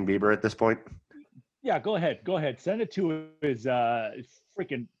to Shane Bieber at this point? Yeah, go ahead. Send it to his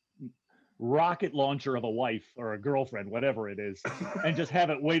freaking rocket launcher of a wife or a girlfriend, whatever it is, and just have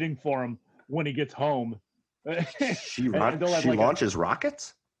it waiting for him when he gets home. She launches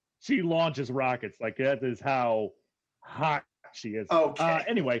rockets? She launches rockets. Like, that is how hot she is. Okay.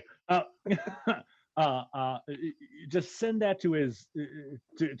 Anyway, just send that to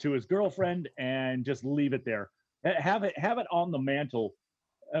his girlfriend and just leave it there. Have it on the mantle,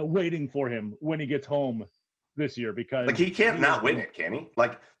 waiting for him when he gets home this year, because like, he can't not win it, can he?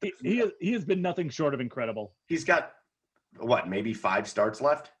 Like, he has been nothing short of incredible. He's got maybe 5 starts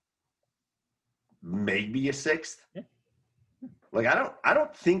left, maybe a 6th. Yeah. Like, I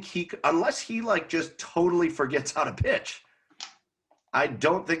don't think unless he like just totally forgets how to pitch, I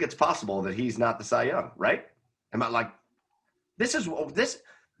don't think it's possible that he's not the Cy Young, right? Am I like, this is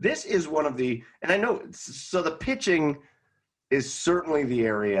one of the, and I know, so the pitching is certainly the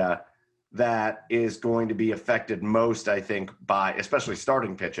area that is going to be affected most, I think, by, especially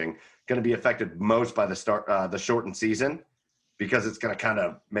starting pitching, going to be affected most by the shortened season, because it's going to kind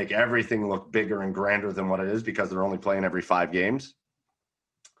of make everything look bigger and grander than what it is, because they're only playing every 5 games.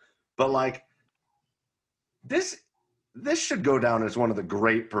 But like, this should go down as one of the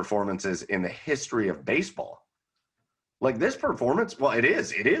great performances in the history of baseball. Like, this performance, well, it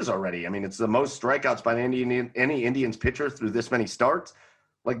is already. I mean, it's the most strikeouts by any Indians pitcher through this many starts.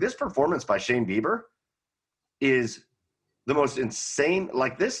 Like, this performance by Shane Bieber is the most insane.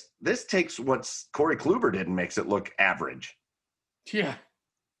 Like, this takes what Corey Kluber did and makes it look average. Yeah.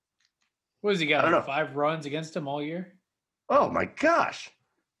 What has he got? I don't know. 5 runs against him all year? Oh my gosh.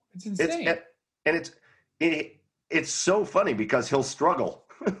 It's insane. It's so funny because he'll struggle.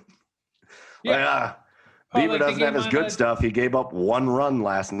 Yeah. Bieber doesn't have his good stuff. He gave up 1 run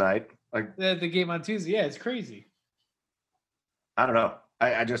last night. Like, the game on Tuesday. Yeah, it's crazy. I don't know.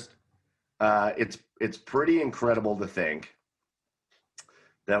 I just it's pretty incredible to think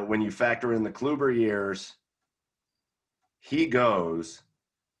that when you factor in the Kluber years, he goes,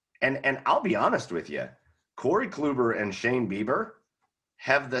 and I'll be honest with you, Corey Kluber and Shane Bieber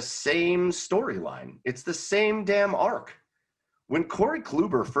have the same storyline. It's the same damn arc. When Corey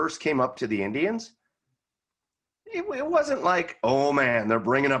Kluber first came up to the Indians, it wasn't like, oh man, they're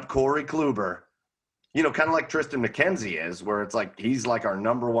bringing up Corey Kluber. You know, kind of like Tristan McKenzie is, where it's like, he's like our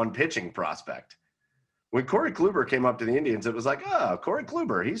number 1 pitching prospect. When Corey Kluber came up to the Indians, it was like, oh, Corey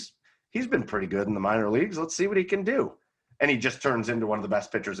Kluber, he's been pretty good in the minor leagues. Let's see what he can do. And he just turns into one of the best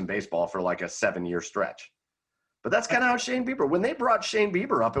pitchers in baseball for like a 7-year stretch. But that's kind of how Shane Bieber, when they brought Shane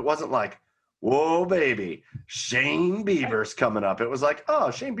Bieber up, it wasn't like, whoa, baby, Shane Bieber's coming up. It was like,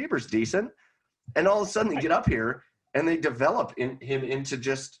 oh, Shane Bieber's decent. And all of a sudden they get up here and they develop him into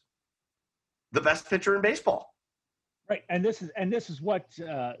just the best pitcher in baseball. Right. And this is what,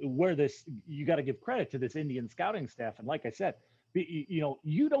 where this, you got to give credit to this Indian scouting staff. And like I said,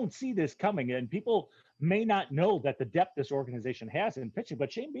 you don't see this coming, and people may not know that the depth this organization has in pitching,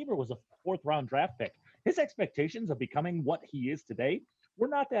 but Shane Bieber was a 4th-round draft pick. His expectations of becoming what he is today were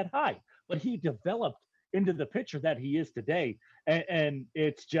not that high, but he developed into the pitcher that he is today. And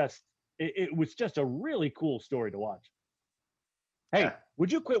it's just, it was just a really cool story to watch. Hey,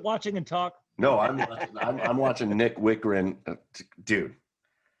 would you quit watching and talk? No, I'm watching Nick Wickren. Dude,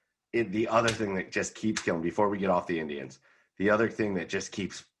 the other thing that just keeps killing, before we get off the Indians, the other thing that just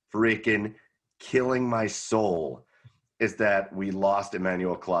keeps freaking killing my soul is that we lost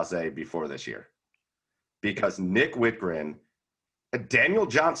Emmanuel Clase before this year. Because Nick Wickren, Daniel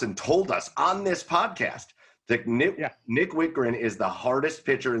Johnson told us on this podcast that Nick Wickren is the hardest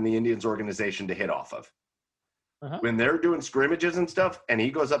pitcher in the Indians organization to hit off of. Uh-huh. When they're doing scrimmages and stuff, and he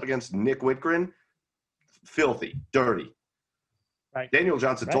goes up against Nick Wickren, filthy, dirty. Right. Daniel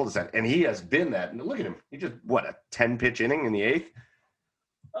Johnson told us that, and he has been that. And look at him. He just, a 10-pitch inning in the 8th?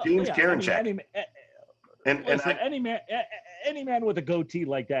 James Karinchak. Any man with a goatee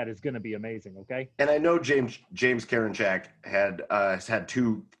like that is going to be amazing, okay? And I know James Karinchak has had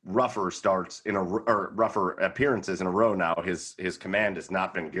 2 rougher starts rougher appearances in a row now. His command has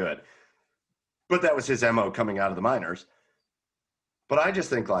not been good. But that was his MO coming out of the minors. But I just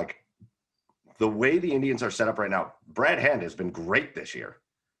think, like, the way the Indians are set up right now, Brad Hand has been great this year.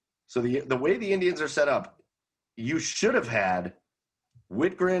 So the way the Indians are set up, you should have had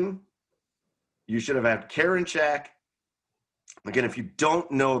Whitgren, you should have had Karinchak. Again, if you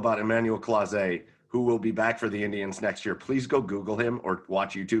don't know about Emmanuel Clase, who will be back for the Indians next year, please go Google him or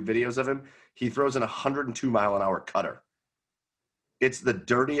watch YouTube videos of him. He throws an 102-mile-an-hour cutter. It's the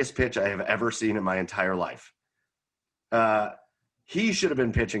dirtiest pitch I have ever seen in my entire life. He should have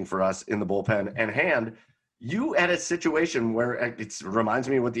been pitching for us in the bullpen. And Hand, you had a situation where it reminds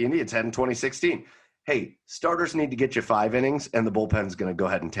me of what the Indians had in 2016. Hey, starters need to get you 5 innings, and the bullpen's going to go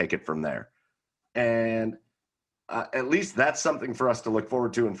ahead and take it from there. And at least that's something for us to look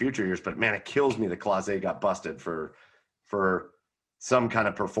forward to in future years. But, man, it kills me that Clase got busted for some kind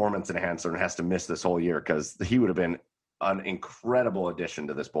of performance enhancer and has to miss this whole year, because he would have been an incredible addition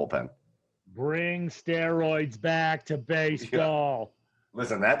to this bullpen. Bring steroids back to baseball. Yeah.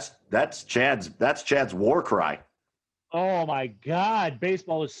 Listen, that's Chad's war cry. Oh my God,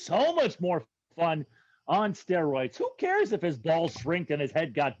 baseball is so much more fun on steroids. Who cares if his balls shrinked and his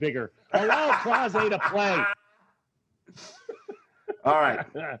head got bigger? Allow Clase to play. All right,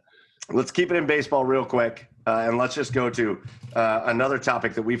 let's keep it in baseball real quick, and let's just go to another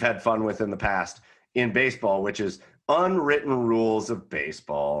topic that we've had fun with in the past in baseball, which is unwritten rules of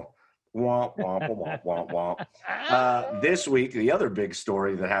baseball. Womp, womp, womp, womp, womp. This week, the other big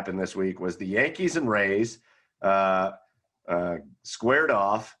story that happened this week was the Yankees and Rays squared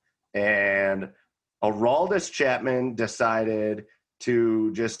off, and Aroldis Chapman decided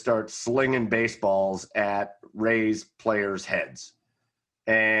to just start slinging baseballs at Rays players' heads.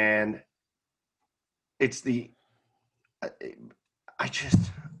 And it's the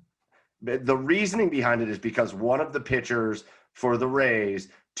reasoning behind it is because one of the pitchers for the Rays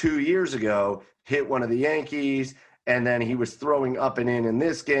 2 years ago hit one of the Yankees, and then he was throwing up and in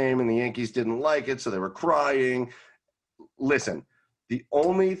this game, and the Yankees didn't like it, so they were crying. Listen, the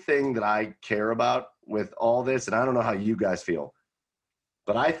only thing that I care about with all this, and I don't know how you guys feel,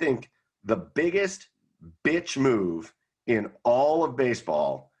 but I think the biggest bitch move in all of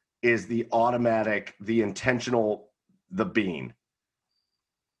baseball is the intentional, the bean.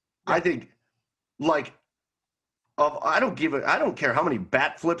 I think, like, I don't care how many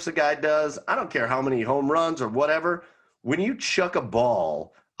bat flips a guy does. I don't care how many home runs or whatever. When you chuck a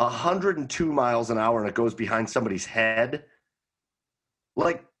ball 102 miles an hour and it goes behind somebody's head,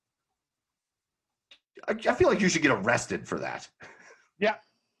 like, I feel like you should get arrested for that. Yeah.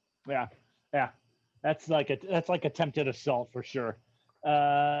 That's like attempted assault for sure.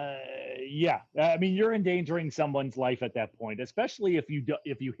 Yeah. I mean, you're endangering someone's life at that point, especially if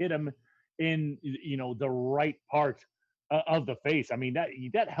you hit him in, the right part of the face. I mean,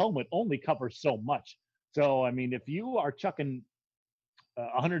 that helmet only covers so much. So, I mean, if you are chucking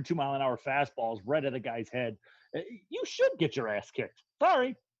 102-mile-an-hour fastballs right at a guy's head, you should get your ass kicked.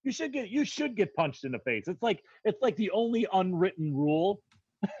 Sorry, you should get punched in the face. It's like the only unwritten rule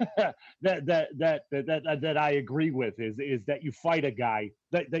that I agree with is that you fight a guy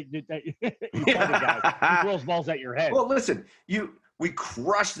that you fight a guy who throws balls at your head. Well, listen, we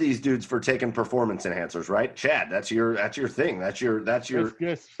crush these dudes for taking performance enhancers, right? Chad, that's your thing. That's your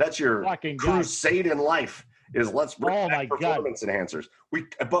crusade in life is let's bring back performance enhancers.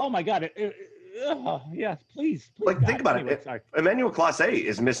 Oh my God. Yeah, please. Like, think about it. Emmanuel Clase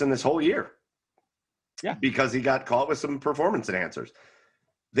is missing this whole year. Yeah. Because he got caught with some performance enhancers.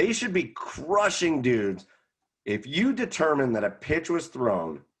 They should be crushing dudes. If you determine that a pitch was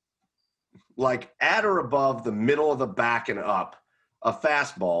thrown like at or above the middle of the back and up, a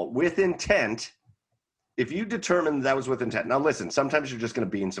fastball with intent, if you determine that was with intent. Now, listen, sometimes you're just going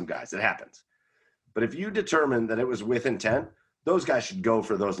to bean some guys. It happens. But if you determine that it was with intent, those guys should go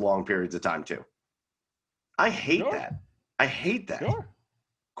for those long periods of time too. I hate that. I hate that. Sure.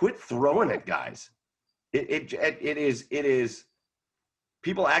 Quit throwing at guys. It is.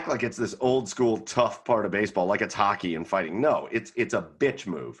 People act like it's this old school tough part of baseball, like it's hockey and fighting. No, it's a bitch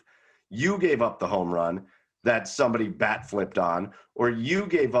move. You gave up the home run that somebody bat flipped on, or you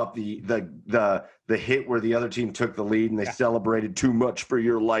gave up the hit where the other team took the lead and they celebrated too much for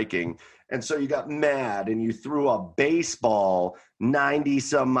your liking. And so you got mad and you threw a baseball 90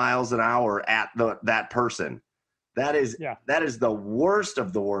 some miles an hour at that person. That is the worst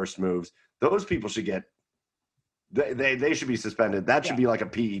of the worst moves. Those people should get they should be suspended. That should be like a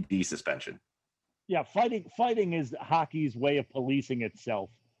PED suspension. Yeah, fighting is hockey's way of policing itself.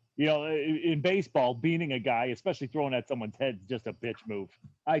 You know, in baseball, beating a guy, especially throwing at someone's head, is just a bitch move.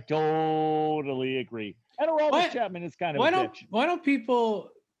 I totally agree. And Aroldis Chapman is kind of a bitch. Why don't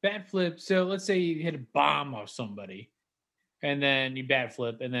people bat flip? So let's say you hit a bomb off somebody, and then you bat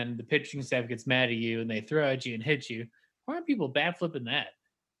flip, and then the pitching staff gets mad at you, and they throw at you and hit you. Why aren't people bat flipping that?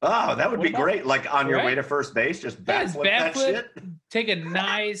 Oh, that would be great. Like on your way to first base, just bat flip that shit. Take a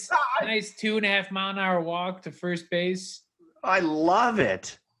nice 2.5 mile an hour walk to first base. I love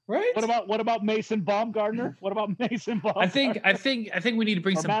it. Right. What about Mason Baumgartner? What about Mason Baumgartner? I think we need to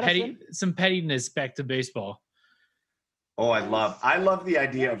bring some pettiness back to baseball. Oh, I love the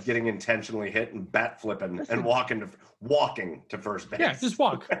idea of getting intentionally hit and bat flipping and walking to first base. Yeah, just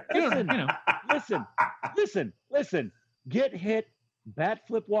walk. Listen. Get hit, bat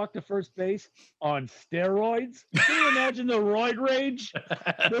flip, walk to first base on steroids. Can you imagine the roid rage?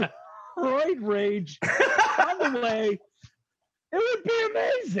 The roid rage on the way. It would be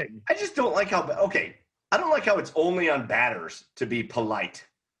amazing. I just don't like how I don't like how it's only on batters to be polite.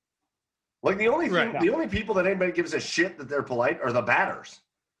 Like the only people that anybody gives a shit that they're polite are the batters.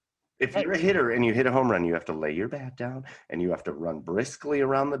 If you're a hitter and you hit a home run, you have to lay your bat down and you have to run briskly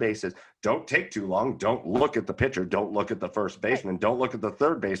around the bases. Don't take too long. Don't look at the pitcher. Don't look at the first baseman. Don't look at the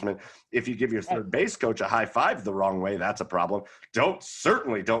third baseman. If you give your third base coach a high five the wrong way, that's a problem.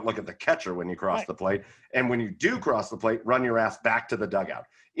 Certainly don't look at the catcher when you cross the plate. And when you do cross the plate, run your ass back to the dugout.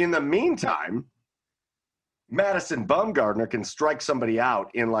 In the meantime, Madison Bumgarner can strike somebody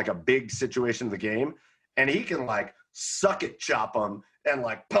out in like a big situation of the game, and he can like suck it, chop them, and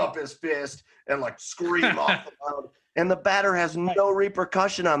like pump his fist and like scream off the mound. And the batter has no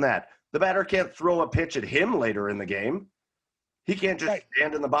repercussion on that. The batter can't throw a pitch at him later in the game. He can't just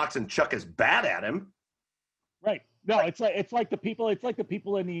stand in the box and chuck his bat at him. Right. No, it's like the people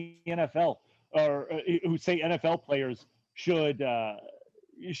in the NFL or who say NFL players should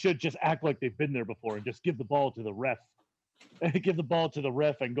just act like they've been there before and just give the ball to the ref. Give the ball to the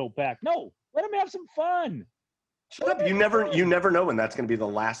ref and go back. No, let him have some fun. Shut up. You never know when that's going to be the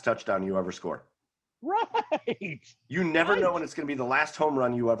last touchdown you ever score. Right. You never know when it's going to be the last home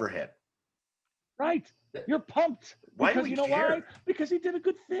run you ever hit. Right. You're pumped. Because you know why? Because he did a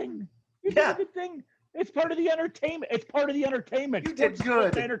good thing. He did a good thing. It's part of the entertainment. You did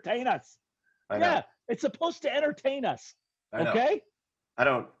good. To entertain us. Yeah. It's supposed to entertain us. Okay?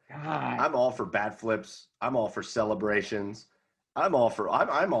 I'm all for bat flips. I'm all for celebrations. I'm all for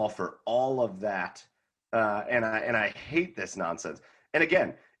all of that. And I hate this nonsense. And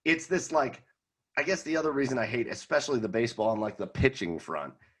again, it's this like, I guess the other reason I hate, especially the baseball on like the pitching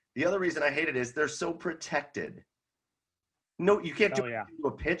front, the other reason I hate it is they're so protected. No, you can't do it to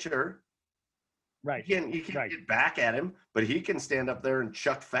a pitcher. Right. You can't get back at him, but he can stand up there and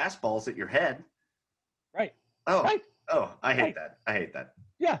chuck fastballs at your head. Right. Oh, right. Oh, I hate that. I hate that.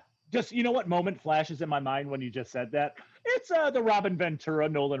 Yeah. Just, you know what moment flashes in my mind when you just said that? It's the Robin Ventura,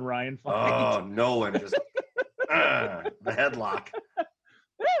 Nolan Ryan fight. Oh, Nolan just the headlock.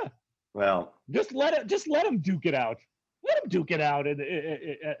 Yeah. Well, just let him duke it out. Let him duke it out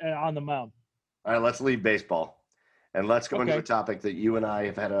on the mound. All right, let's leave baseball and let's go into a topic that you and I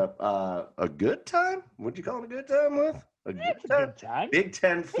have had a good time. What'd you call it a good time with? A good time. Big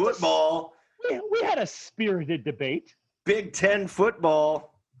Ten football. We had a spirited debate. Big Ten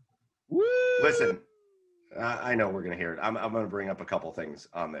football. Woo! Listen, I know we're going to hear it. I'm going to bring up a couple things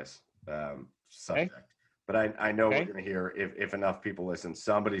on this subject. Okay. But I know we're going to hear, if enough people listen,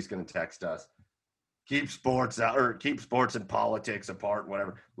 somebody's going to text us. Keep sports out, or keep sports and politics apart,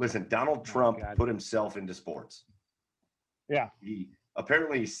 whatever. Listen, Donald Trump put himself into sports. Yeah. He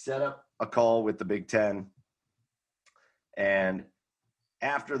apparently set up a call with the Big Ten. And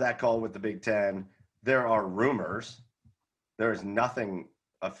after that call with the Big Ten, there are rumors. There is nothing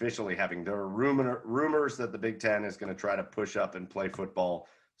officially happening. There are rumors that the Big Ten is going to try to push up and play football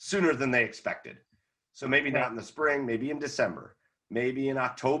sooner than they expected. So maybe not in the spring, maybe in December, maybe in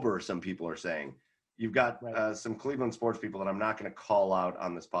October, some people are saying. You've got some Cleveland sports people that I'm not going to call out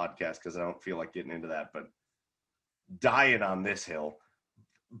on this podcast because I don't feel like getting into that, but dying on this hill.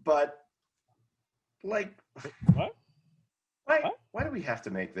 But, like, what? Why do we have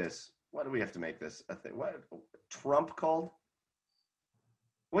to make this? Why do we have to make this a thing? What Trump called?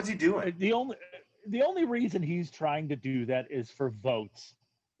 What's he doing? The only reason he's trying to do that is for votes.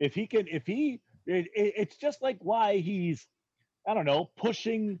 It's just like why he's, I don't know,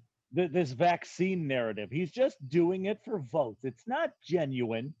 pushing this vaccine narrative. He's just doing it for votes. It's not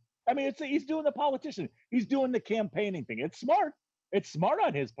genuine. I mean, he's doing the politician. He's doing the campaigning thing. It's smart. It's smart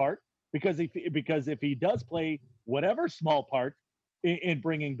on his part because if he does play whatever small part in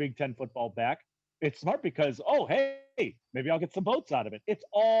bringing Big Ten football back, it's smart because, oh, hey, maybe I'll get some votes out of it. It's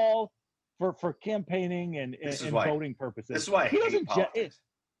all for campaigning and voting purposes. This is why I hate politics.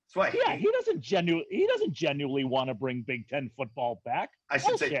 That's why he doesn't genuinely want to bring Big Ten football back. I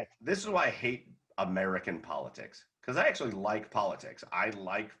should say this is why I hate American politics, because I actually like politics. I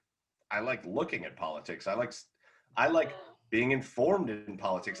like looking at politics. I like being informed in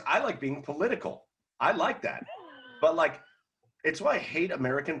politics. I like being political. I like that. But it's why I hate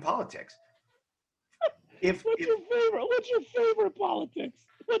American politics. What's your favorite politics?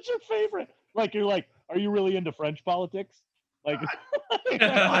 What's your favorite? Are you really into French politics? I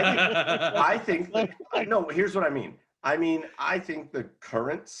think no, here's what I mean. I think the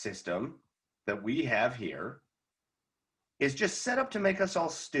current system that we have here is just set up to make us all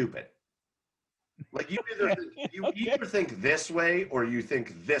stupid. You either think this way or you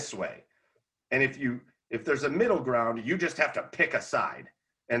think this way. And if there's a middle ground, you just have to pick a side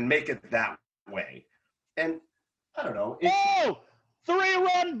and make it that way. And I don't know.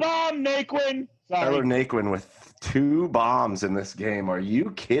 3-run bomb, Naquin. Tyler Naquin with 2 bombs in this game. Are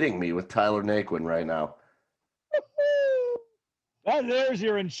you kidding me with Tyler Naquin right now? There's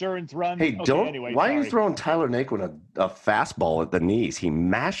your insurance run. Hey, why are you throwing Tyler Naquin a fastball at the knees? He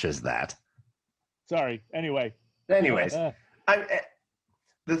mashes that. Sorry. Anyways, the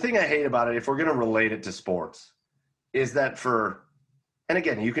thing I hate about it, if we're going to relate it to sports, is that and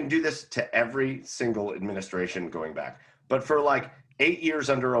again, you can do this to every single administration going back, but for 8 years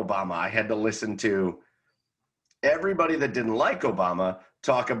under Obama, I had to listen to everybody that didn't like Obama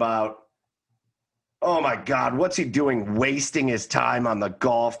talk about, oh my God, what's he doing wasting his time on the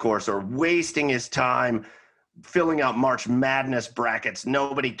golf course or wasting his time filling out March Madness brackets.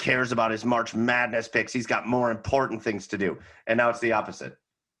 Nobody cares about his March Madness picks. He's got more important things to do. And now it's the opposite.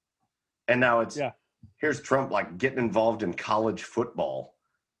 And now here's Trump getting involved in college football.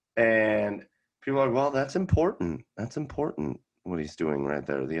 And people are like, well, that's important. That's important what he's doing right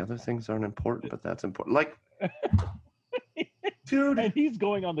there. The other things aren't important, but that's important. Dude. And he's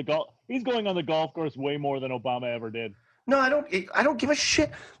going on the golf course way more than Obama ever did. No, I don't give a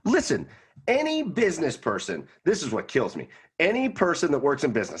shit. Listen, any business person, this is what kills me. Any person that works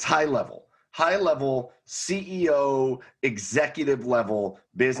in business, high level CEO, executive level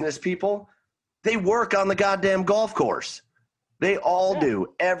business people, they work on the goddamn golf course. They all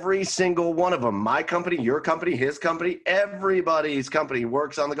do. Every single one of them. My company, your company, his company, everybody's company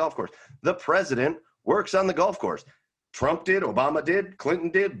works on the golf course. The president works on the golf course. Trump did, Obama did,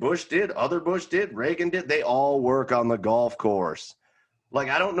 Clinton did, Bush did, other Bush did, Reagan did. They all work on the golf course.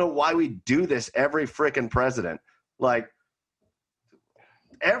 I don't know why we do this every freaking president.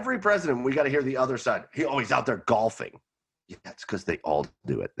 Every president, we got to hear the other side. He's out there golfing. Yeah, that's because they all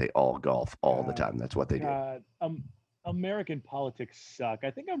do it. They all golf all the time. That's what they do. American politics suck.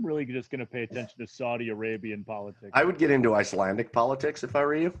 I think I'm really just going to pay attention to Saudi Arabian politics. I would get into Icelandic politics if I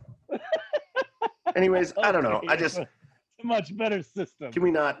were you. Anyways, I don't know. It's a much better system. Can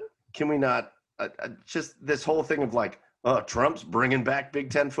we not just this whole thing of Trump's bringing back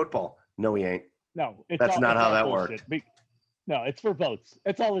Big Ten football? No, he ain't. No, that's not how that worked. No, it's for votes.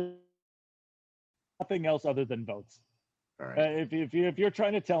 It's all nothing else other than votes. All right. If you're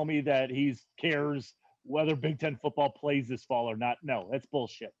trying to tell me that he cares whether Big Ten football plays this fall or not, no, that's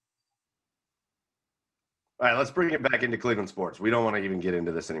bullshit. All right, let's bring it back into Cleveland sports. We don't want to even get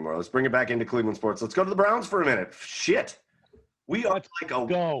into this anymore. Let's bring it back into Cleveland sports. Let's go to the Browns for a minute. Shit. We are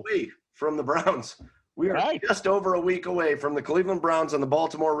away from the Browns. We are just over a week away from the Cleveland Browns and the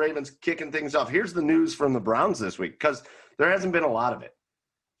Baltimore Ravens kicking things off. Here's the news from the Browns this week, because there hasn't been a lot of it.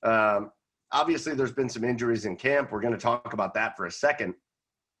 Obviously, there's been some injuries in camp. We're going to talk about that for a second.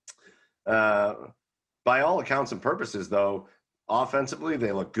 By all accounts and purposes, though, offensively,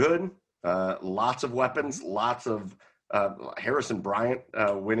 they look good. Lots of weapons, lots of Harrison Bryant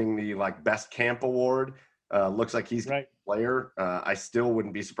winning the best camp award. Looks like he's a player. I still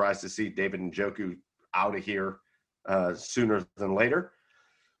wouldn't be surprised to see David Njoku out of here sooner than later.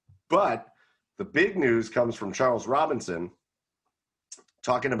 But the big news comes from Charles Robinson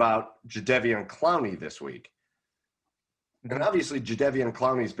talking about Jadeveon Clowney this week. And obviously, Jadeveon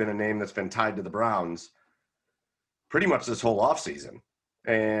Clowney's been a name that's been tied to the Browns pretty much this whole offseason.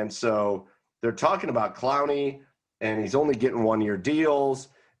 And so they're talking about Clowney, and he's only getting 1-year deals.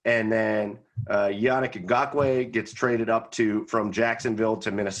 And then Yannick Ngakoue gets traded up from Jacksonville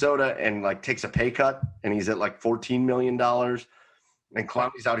to Minnesota and takes a pay cut, and he's at $14 million. And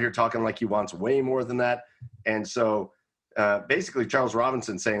Clowney's out here talking like he wants way more than that. And so basically Charles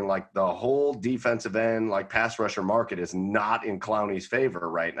Robinson saying like the whole defensive end, like pass rusher market is not in Clowney's favor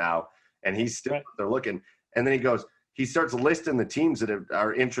right now. And he's still they're looking. And then he starts listing the teams that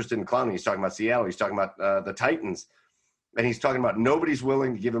are interested in Clowney. He's talking about Seattle. He's talking about the Titans. And he's talking about nobody's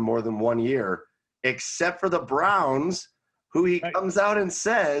willing to give him more than 1 year, except for the Browns, who he comes out and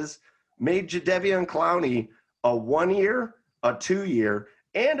says made Jadeveon Clowney a 1 year, a 2 year,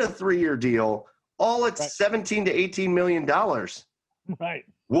 and a 3 year deal, all at $17 to $18 million. Right.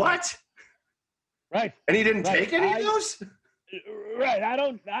 What? Right. And he didn't take any of those? Right. I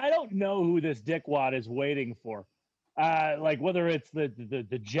don't know who this dickwad is waiting for. Like whether it's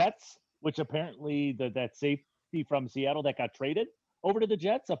the Jets, which apparently that safety from Seattle that got traded over to the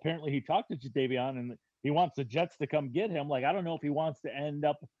Jets. Apparently he talked to Jadeveon and he wants the Jets to come get him. Like, I don't know if he wants to end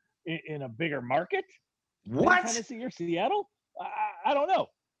up in a bigger market. What? Tennessee or Seattle? I don't know.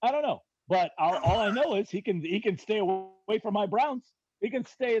 But all I know is he can stay away from my Browns. He can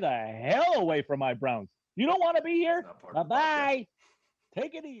stay the hell away from my Browns. You don't want to be here? Bye-bye.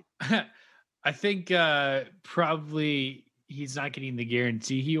 Take it easy. I think probably he's not getting the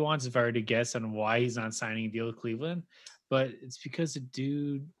guarantee he wants, if I were to guess on why he's not signing a deal with Cleveland. But it's because the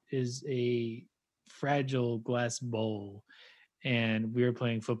dude is a fragile glass bowl. And we were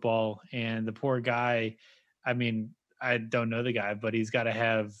playing football, and the poor guy, I mean, I don't know the guy, but he's got to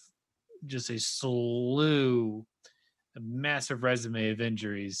have just a massive resume of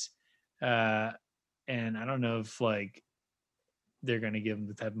injuries. And I don't know if like they're going to give him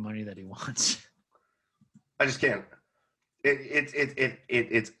the type of money that he wants. I just can't.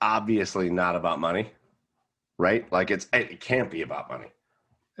 It's obviously not about money, right? Like it can't be about money.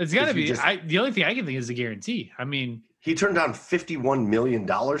 It's got to be. The only thing I can think is a guarantee. I mean, he turned down $51 million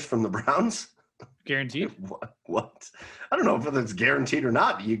from the Browns. Guaranteed? What? I don't know if it's guaranteed or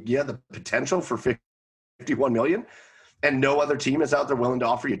not. You have the potential for $51 million, and no other team is out there willing to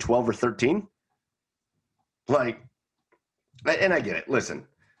offer you 12 or 13. Like, and I get it. Listen,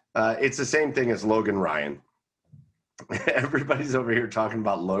 it's the same thing as Logan Ryan. Everybody's over here talking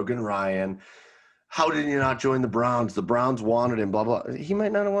about Logan Ryan. How did he not join the Browns? The Browns wanted him, blah, blah. He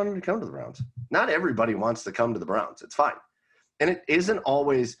might not have wanted to come to the Browns. Not everybody wants to come to the Browns. It's fine. And it isn't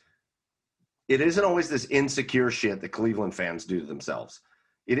always this insecure shit that Cleveland fans do to themselves.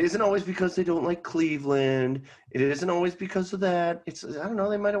 It isn't always because they don't like Cleveland. It isn't always because of that. I don't know,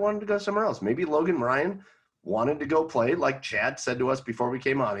 they might have wanted to go somewhere else. Maybe Logan Ryan wanted to go play, like Chad said to us before we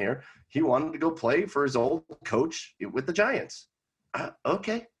came on here. He wanted to go play for his old coach with the Giants.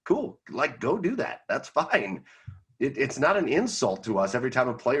 Okay, cool. Like, go do that. That's fine. It's not an insult to us every time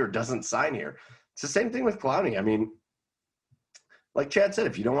a player doesn't sign here. It's the same thing with Clowney. I mean, like Chad said,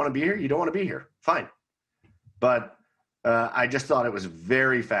 if you don't want to be here, you don't want to be here. Fine. But I just thought it was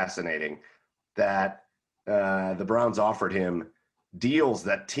very fascinating that the Browns offered him deals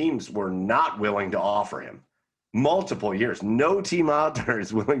that teams were not willing to offer him. Multiple years. No team out there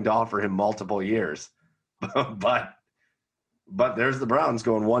is willing to offer him multiple years. But there's the Browns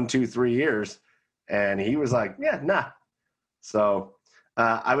going 1, 2, 3 years. And he was like, yeah, nah. So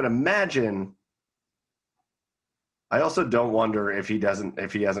I would imagine. I also don't wonder if he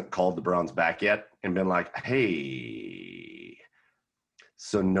hasn't called the Browns back yet and been like, hey,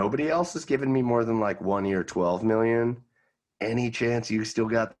 so nobody else has given me more than like 1 year, $12 million. Any chance you still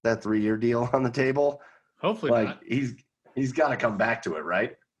got that 3 year deal on the table? Hopefully like, not. He's got to come back to it,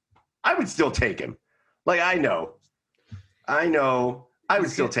 right? I would still take him. Like, I know. I would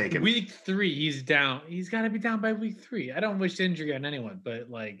still take him. Week 3, he's down. He's got to be down by week 3. I don't wish injury on anyone, but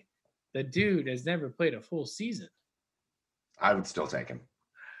like the dude has never played a full season. I would still take him.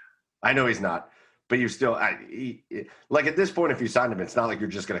 I know he's not, but you still like at this point, if you signed him, it's not like you're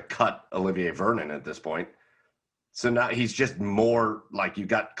just going to cut Olivier Vernon at this point. So now he's just more like you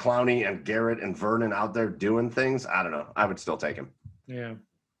got Clowney and Garrett and Vernon out there doing things. I don't know. I would still take him. Yeah.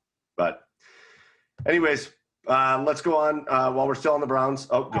 But anyways, let's go on while we're still on the Browns.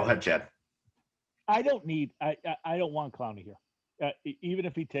 Oh, go ahead, Chad. I don't want Clowney here. Even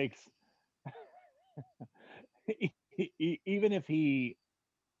if he takes even if he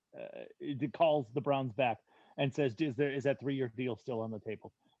calls the Browns back and says, is that 3 year deal still on the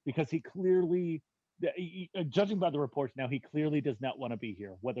table? Because he clearly, judging by the reports now, he clearly does not want to be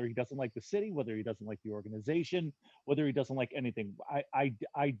here, whether he doesn't like the city, whether he doesn't like the organization, whether he doesn't like anything.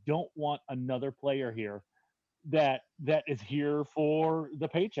 I don't want another player here that is here for the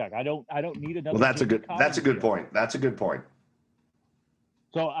paycheck. I don't need another. Well, that's a good point. That's a good point.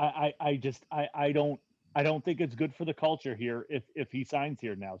 So I don't think it's good for the culture here if he signs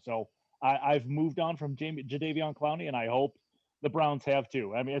here now. So I've moved on from Jadeveon Clowney, and I hope the Browns have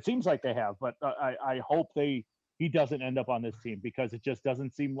too. I mean, it seems like they have, but I hope he he doesn't end up on this team because it just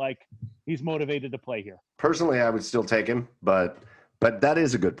doesn't seem like he's motivated to play here. Personally, I would still take him, but that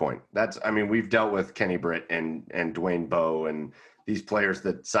is a good point. We've dealt with Kenny Britt and Dwayne Bowe and these players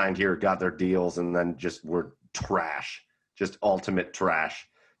that signed here, got their deals, and then just were trash, just ultimate trash.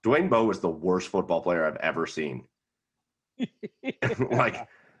 Dwayne Bowe was the worst football player I've ever seen.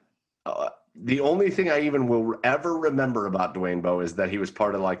 The only thing I even will ever remember about Dwayne Bowe is that he was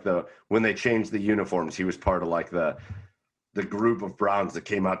part of when they changed the uniforms, he was part of the group of Browns that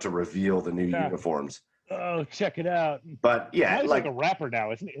came out to reveal the new uniforms. Oh, check it out. But yeah, he's like a rapper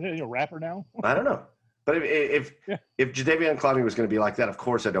now, isn't he? Is he a rapper now? I don't know. But if Jadeveon Clowney was going to be like that, of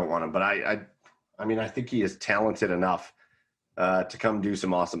course I don't want him. But I think he is talented enough to come do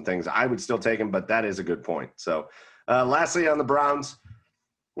some awesome things. I would still take him, but that is a good point. So lastly on the Browns,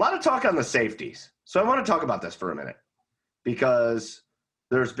 a lot of talk on the safeties. So I want to talk about this for a minute because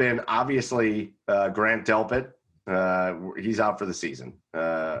there's been obviously Grant Delpit. He's out for the season.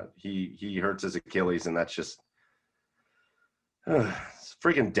 He hurts his Achilles, and that's just it's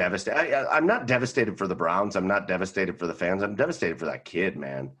freaking devastating. I'm not devastated for the Browns. I'm not devastated for the fans. I'm devastated for that kid,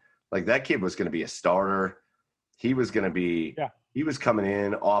 man. Like, that kid was going to be a starter. He was going to be He was coming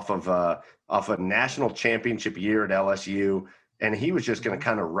in off a national championship year at LSU, and he was just going to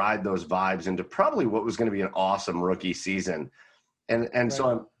kind of ride those vibes into probably what was going to be an awesome rookie season. And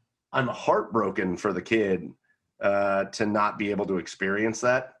so I'm heartbroken for the kid to not be able to experience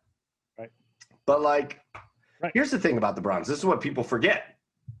that. Right. But here's the thing about the Browns. This is what people forget.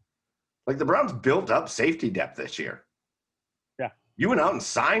 Like, the Browns built up safety depth this year. Yeah. You went out and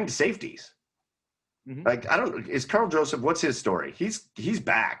signed safeties. Mm-hmm. Is Carl Joseph, what's his story? He's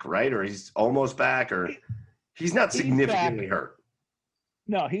back, right? Or he's almost back, or he's not significantly hurt.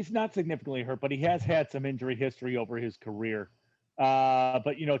 No, he's not significantly hurt, but he has had some injury history over his career. But,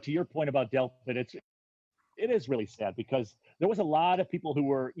 to your point about Delpit, it is really sad because there was a lot of people who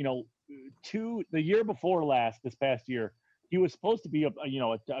were, the year before this past year, he was supposed to be a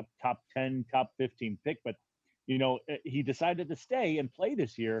top 10, top 15 pick, but, he decided to stay and play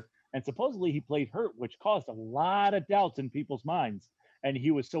this year. And supposedly he played hurt, which caused a lot of doubts in people's minds. And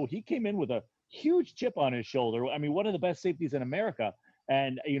he came in with a huge chip on his shoulder. I mean, one of the best safeties in America.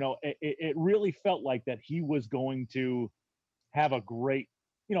 And, it really felt like that he was going to have a great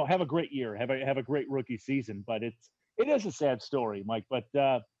year, have a great rookie season. But it is a sad story, Mike. But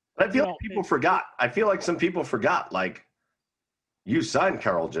I feel like people forgot. I feel like some people forgot. Like, you signed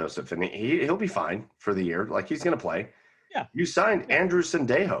Carol Joseph, and he'll be fine for the year. Like, he's going to play. Yeah. You signed Andrew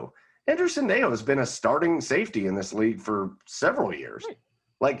Sendejo. Andrew Sendejo has been a starting safety in this league for several years.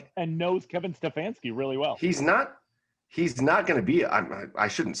 Right. And knows Kevin Stefanski really well. He's not going to be. I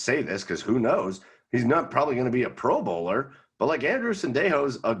shouldn't say this because who knows? He's not probably going to be a Pro Bowler. But Andrew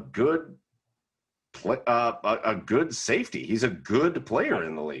Sendejo's a good safety. He's a good player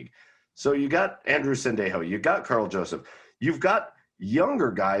in the league. So you got Andrew Sendejo, you got Carl Joseph, you've got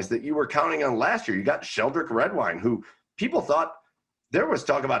younger guys that you were counting on last year. You got Sheldrick Redwine, who people thought there was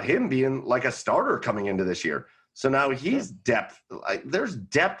talk about him being like a starter coming into this year. So now he's depth. There's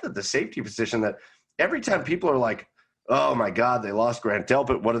depth at the safety position that every time people are like, oh my God, they lost Grant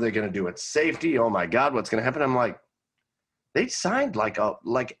Delpit. What are they going to do at safety? Oh my God, what's going to happen? I'm like, they signed like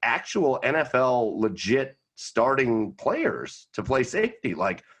actual NFL legit starting players to play safety.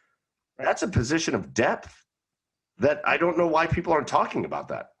 Like, that's a position of depth that I don't know why people aren't talking about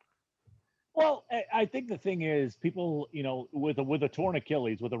that. Well, I think the thing is, people, with a torn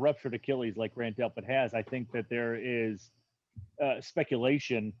Achilles, with a ruptured Achilles like Grant Delpit has, I think that there is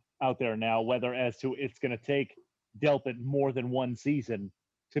speculation out there now whether as to it's going to take Delpit more than one season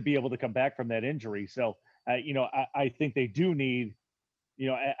to be able to come back from that injury. So, I think they do need,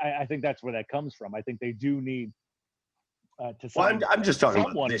 I think that's where that comes from. I think they do need to sign. Well, I'm just talking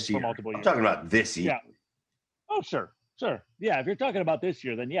about this year. I'm talking about this year. Yeah. Oh, sure. Yeah, if you're talking about this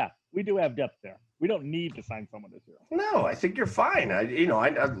year, then yeah, we do have depth there. We don't need to sign someone this year. No, I think you're fine.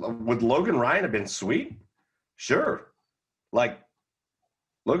 Would Logan Ryan have been sweet? Sure. Like,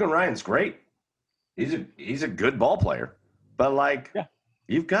 Logan Ryan's great. He's a good ball player. But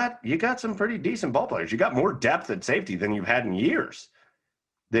you got some pretty decent ball players. You got more depth at safety than you've had in years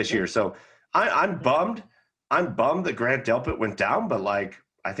this year. So I'm bummed. I'm bummed that Grant Delpit went down, but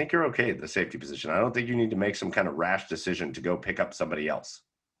I think you're okay at the safety position. I don't think you need to make some kind of rash decision to go pick up somebody else.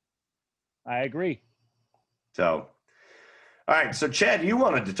 I agree. So, all right. So, Chad, you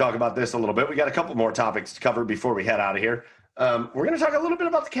wanted to talk about this a little bit. We got a couple more topics to cover before we head out of here. We're going to talk a little bit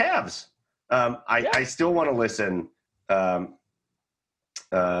about the Cavs. I still want to listen. I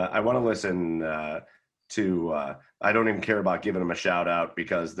want to listen I don't even care about giving them a shout out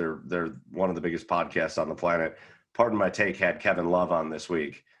because they're one of the biggest podcasts on the planet. Pardon My Take had Kevin Love on this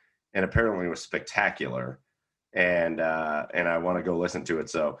week, and apparently it was spectacular. And I want to go listen to it.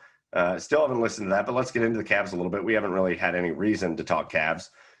 So still haven't listened to that, but let's get into the Cavs a little bit. We haven't really had any reason to talk Cavs.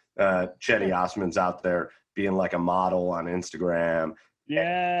 Chetty Osman's out there being like a model on Instagram.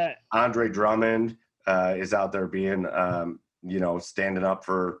 Yeah. Andre Drummond is out there being, standing up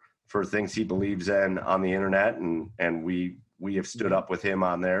for things he believes in on the internet. And we have stood up with him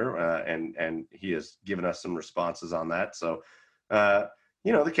on there and he has given us some responses on that. So, the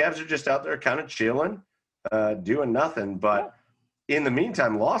Cavs are just out there kind of chilling, doing nothing. But in the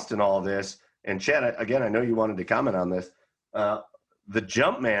meantime, lost in all this, and Chad, again, I know you wanted to comment on this. The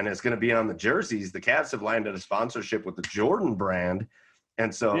Jumpman is going to be on the jerseys. The Cavs have landed a sponsorship with the Jordan brand.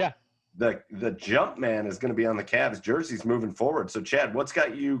 And so the Jumpman is going to be on the Cavs jerseys moving forward. So, Chad, what's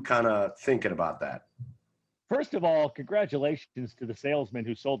got you kind of thinking about that? First of all, congratulations to the salesman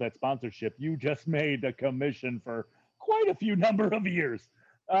who sold that sponsorship. You just made a commission for quite a few number of years.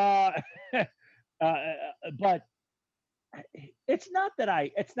 But it's not that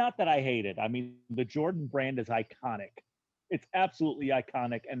I hate it. I mean, the Jordan brand is iconic. It's absolutely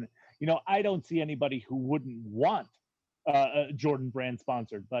iconic. And, I don't see anybody who wouldn't want a Jordan brand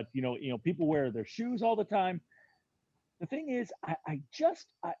sponsored, but, people wear their shoes all the time. The thing is,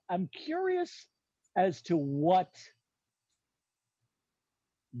 I'm curious as to what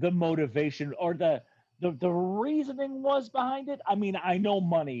the motivation or the reasoning was behind it. I mean, I know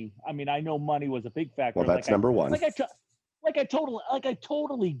money was a big factor. Well, that's number one. I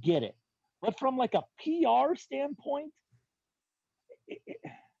totally get it. But from like a PR standpoint,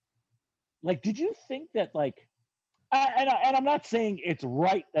 did you think that and I'm not saying it's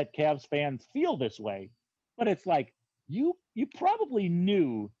right that Cavs fans feel this way, but it's like you probably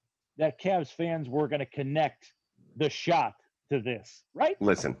knew that Cavs fans were going to connect the shot to this, right?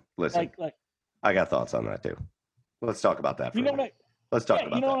 Listen. I got thoughts on that too. Let's talk about that. Let's talk about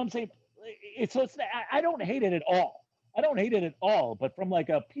that. You know what I'm saying? I don't hate it at all. But from like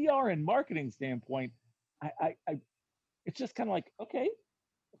a PR and marketing standpoint, I it's just kind of like, okay.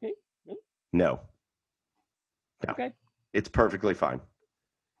 Really? No. Okay. It's perfectly fine.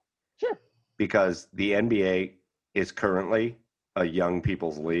 Sure. Because the NBA is currently a young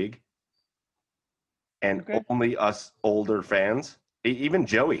people's league. And only us older fans, even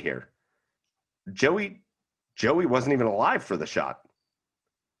Joey here. Joey wasn't even alive for the shot.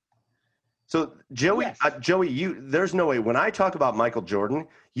 So Joey, there's no way. When I talk about Michael Jordan,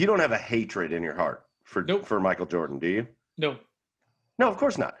 you don't have a hatred in your heart for Michael Jordan, do you? No. No, of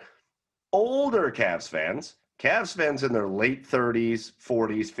course not. Older Cavs fans in their late 30s,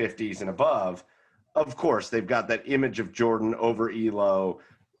 40s, 50s, and above, of course, they've got that image of Jordan over Elo,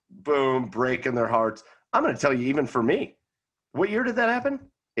 boom, breaking their hearts. I'm going to tell you, even for me, what year did that happen?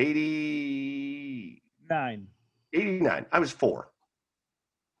 89. I was 4.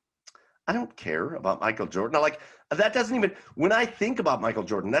 I don't care about Michael Jordan. That doesn't even, when I think about Michael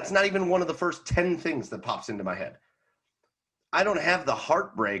Jordan, that's not even one of the first 10 things that pops into my head. I don't have the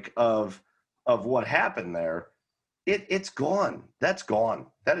heartbreak of what happened there. It's gone. That's gone.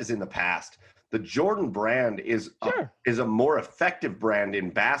 That is in the past. The Jordan brand is a more effective brand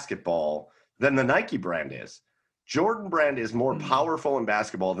in basketball than the Nike brand is. Jordan brand is more powerful in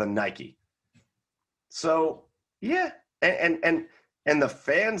basketball than Nike. So, yeah. And the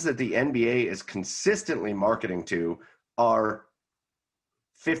fans that the NBA is consistently marketing to are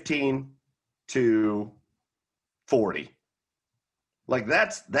 15 to 40.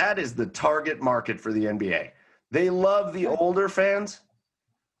 That is the target market for the NBA. They love the older fans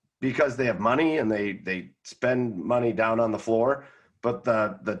because they have money and they spend money down on the floor. But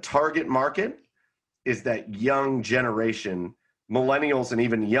the target market is that young generation, millennials and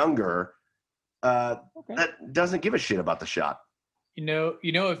even younger, that doesn't give a shit about the shot.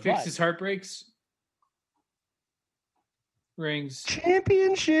 What fixes heartbreaks? Rings.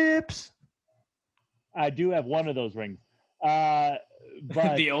 Championships. I do have one of those rings.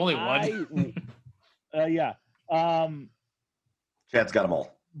 But the only one. Yeah. Chad's got them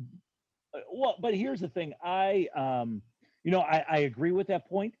all. Well, but here's the thing. I agree with that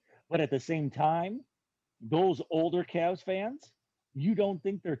point, but at the same time, those older Cavs fans, you don't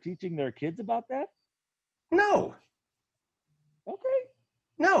think they're teaching their kids about that? No. Okay.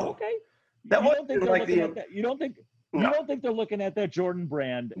 No. Okay. That you don't think they're looking at that? You don't think they're looking at that Jordan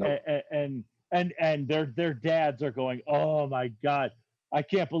brand and their dads are going, "Oh my God, I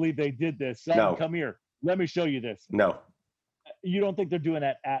can't believe they did this. Son, come here. Let me show you this." No. You don't think they're doing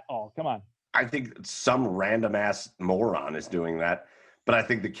that at all? Come on. I think some random ass moron is doing that. But I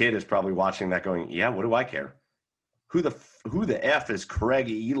think the kid is probably watching that going, yeah, what do I care? Who the F is Craig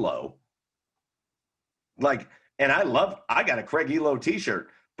Elo? Like, and I got a Craig Elo t-shirt,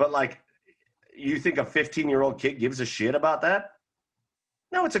 but like, you think a 15-year-old kid gives a shit about that?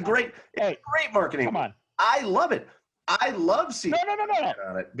 No, it's a great marketing. Come on. I love it. I love seeing no.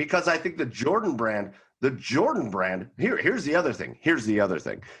 on it because I think the Jordan brand, here's the other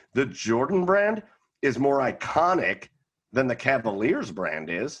thing. The Jordan brand is more iconic than the Cavaliers brand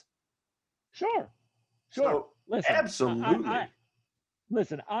is. Sure. So, listen, absolutely.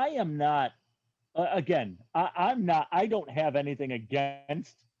 Listen, I am not, I'm not, I don't have anything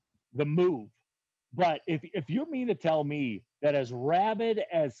against the move. But if you mean to tell me that as rabid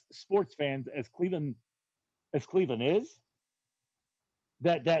as sports fans as Cleveland is,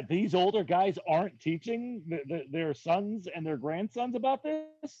 that these older guys aren't teaching their sons and their grandsons about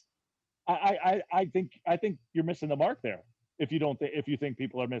this, I think you're missing the mark there. If you don't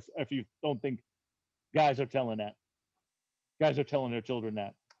think guys are telling their children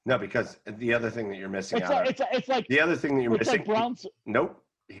that. No, because the other thing that you're missing it's like the other thing that you're missing. Like Browns. Nope.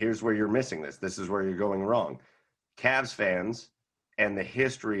 Here's where you're missing this. This is where you're going wrong. Cavs fans and the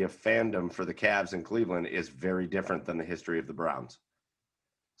history of fandom for the Cavs in Cleveland is very different than the history of the Browns.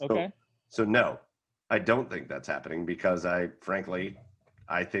 So no, I don't think that's happening because I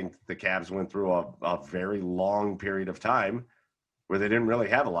think the Cavs went through a very long period of time where they didn't really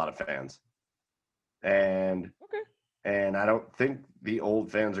have a lot of fans. And I don't think the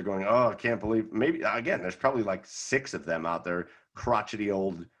old fans are going, oh, I can't believe. Maybe, again, there's probably like 6 of them out there, crotchety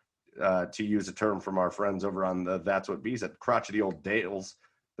old, to use a term from our friends over on the That's What B said, crotchety old Dales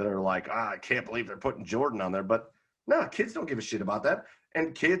that are like, I can't believe they're putting Jordan on there. But no, kids don't give a shit about that.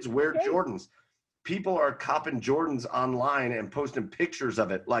 And kids wear Jordans. People are copping Jordans online and posting pictures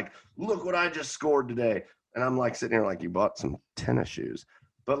of it. Like, look what I just scored today. And I'm like sitting here like, you bought some tennis shoes.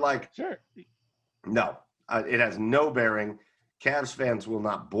 But like, sure. No, it has no bearing. Cavs fans will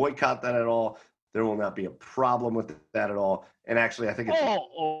not boycott that at all. There will not be a problem with that at all. And actually, I think it's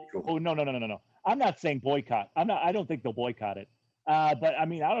cool. No. I'm not saying boycott. I don't think they'll boycott it. But I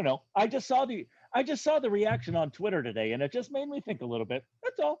mean, I don't know. I just saw the reaction on Twitter today, and it just made me think a little bit.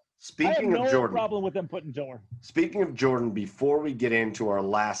 That's all. Speaking of Jordan, problem with them putting Jordan. Speaking of Jordan, before we get into our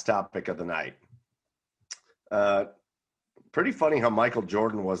last topic of the night, pretty funny how Michael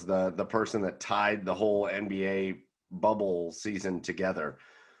Jordan was the person that tied the whole NBA bubble season together.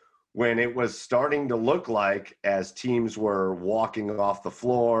 When it was starting to look like, as teams were walking off the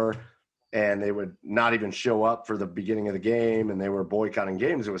floor and they would not even show up for the beginning of the game and they were boycotting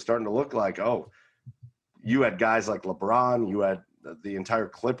games, it was starting to look like, oh, you had guys like LeBron, you had the entire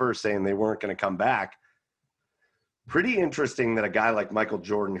Clippers saying they weren't going to come back. Pretty interesting that a guy like Michael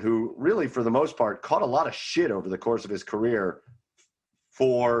Jordan, who really, for the most part, caught a lot of shit over the course of his career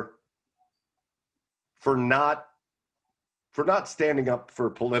for not standing up for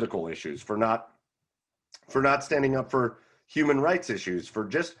political issues, for not standing up for human rights issues,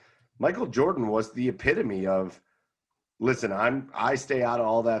 Michael Jordan was the epitome of, listen, I stay out of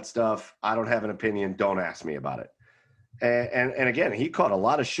all that stuff. I don't have an opinion. Don't ask me about it. And again, he caught a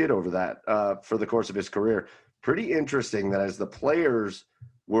lot of shit over that for the course of his career. Pretty interesting that as the players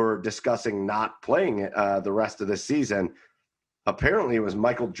were discussing not playing the rest of this season, apparently it was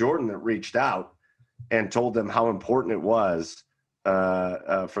Michael Jordan that reached out and told them how important it was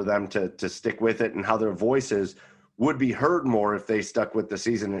for them to stick with it and how their voices would be heard more if they stuck with the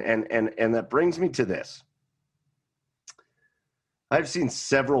season. And that brings me to this. I've seen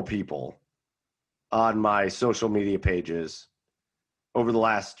several people on my social media pages over the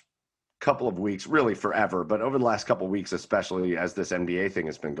last couple of weeks, really forever, but over the last couple of weeks, especially as this NBA thing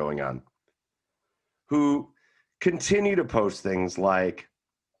has been going on, who continue to post things like,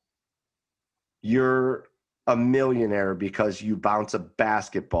 you're a millionaire because you bounce a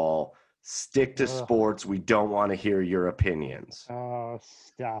basketball, stick to sports, we don't want to hear your opinions. Oh,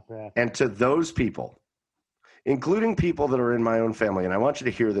 stop it. And to those people, including people that are in my own family, and I want you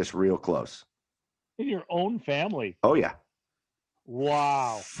to hear this real close. In your own family? Oh, yeah.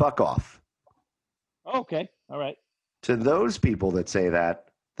 Wow. Fuck off. Okay. All right. To those people that say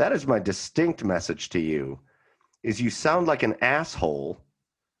that is my distinct message to you, is you sound like an asshole.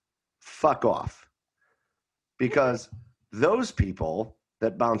 Fuck off. Because those people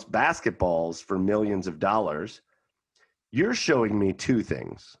that bounce basketballs for millions of dollars, you're showing me two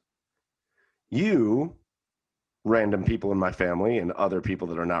things. You, random people in my family and other people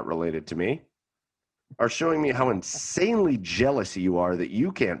that are not related to me, are showing me how insanely jealous you are that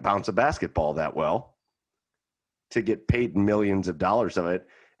you can't bounce a basketball that well to get paid millions of dollars of it,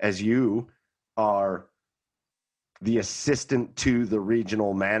 as you are the assistant to the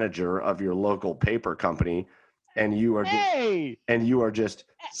regional manager of your local paper company, and you are just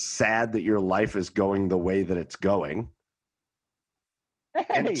sad that your life is going the way that it's going.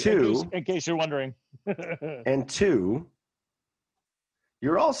 And two, in case you're wondering. And two,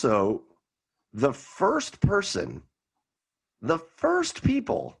 you're also the first people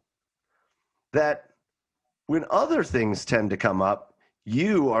that when other things tend to come up,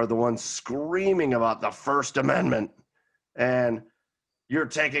 you are the one screaming about the First Amendment and you're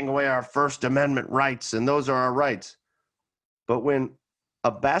taking away our First Amendment rights and those are our rights. But when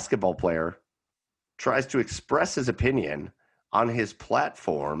a basketball player tries to express his opinion on his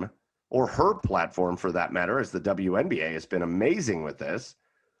platform, or her platform for that matter, as the WNBA has been amazing with this,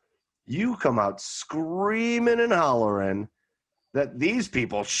 you come out screaming and hollering that these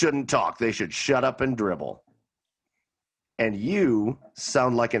people shouldn't talk. They should shut up and dribble. And you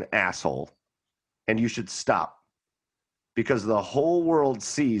sound like an asshole. And you should stop. Because the whole world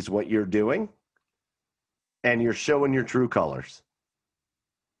sees what you're doing. And you're showing your true colors.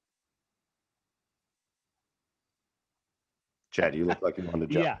 Chad, you look like you wanted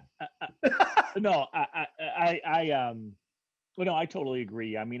to jump. Yeah. I totally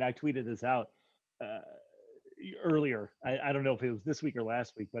agree. I mean, I tweeted this out earlier. I don't know if it was this week or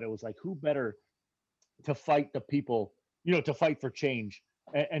last week, but it was like, who better to fight the people, to fight for change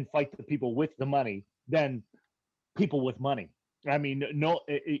and fight the people with the money than people with money. I mean,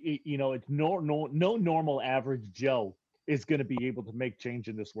 it's no normal average Joe is going to be able to make change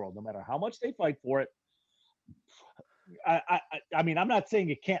in this world, no matter how much they fight for it. I mean, I'm not saying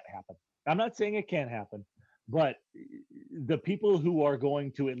it can't happen. But the people who are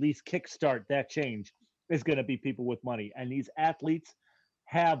going to at least kickstart that change is going to be people with money. And these athletes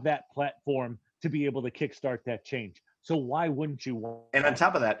have that platform to be able to kickstart that change. So why wouldn't you want? And on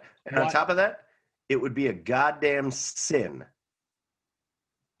top of that, it would be a goddamn sin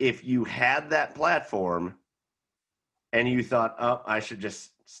if you had that platform and you thought, oh, I should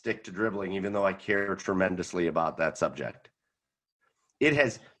just stick to dribbling, even though I care tremendously about that subject.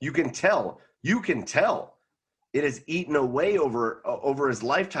 You can tell it has eaten away over his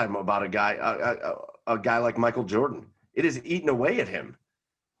lifetime about a guy like Michael Jordan. It has eaten away at him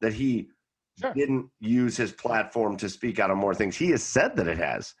that he didn't use his platform to speak out on more things. He has said that it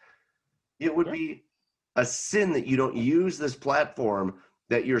has. It would be a sin that you don't use this platform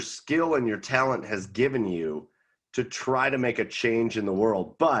that your skill and your talent has given you to try to make a change in the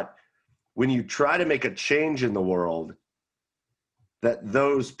world. But when you try to make a change in the world, that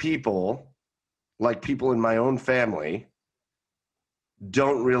those people, like people in my own family,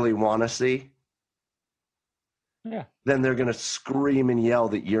 don't really want to see, then they're going to scream and yell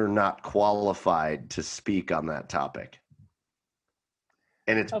that you're not qualified to speak on that topic.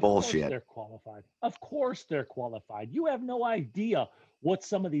 And it's bullshit. Of course they're qualified. You have no idea what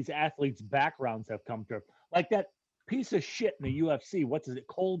some of these athletes' backgrounds have come to. Like that piece of shit in the UFC,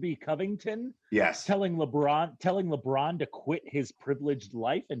 Colby Covington? Yes. Telling LeBron to quit his privileged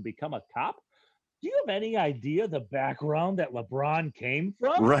life and become a cop? Do you have any idea the background that LeBron came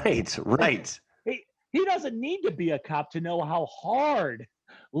from? Right. He doesn't need to be a cop to know how hard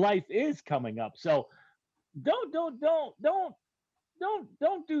life is coming up. So don't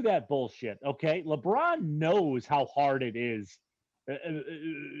do that bullshit, okay? LeBron knows how hard it is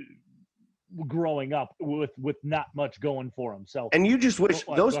growing up with not much going for him. So, and you just wish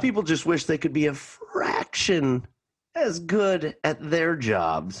people just wish they could be a fraction as good at their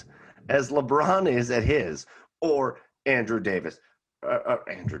jobs as LeBron is at his, or Anthony Davis,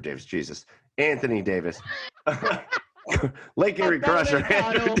 Lake Erie Crusher,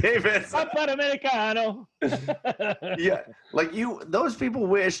 Andrew Davis. Americano. Yeah, like those people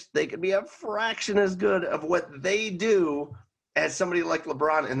wish they could be a fraction as good of what they do as somebody like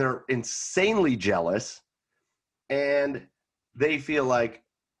LeBron, and they're insanely jealous, and they feel like,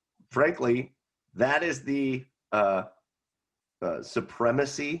 frankly, that is the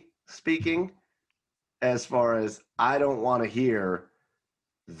supremacy speaking, as far as I don't want to hear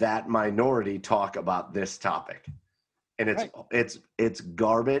that minority talk about this topic. And it's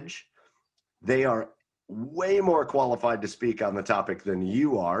garbage. They are way more qualified to speak on the topic than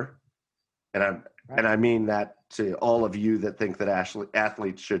you are. And I mean that to all of you that think that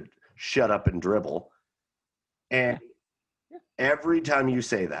athletes should shut up and dribble. And every time you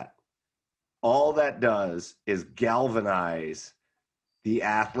say that, all that does is galvanize the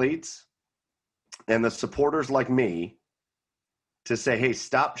athletes and the supporters like me to say, hey,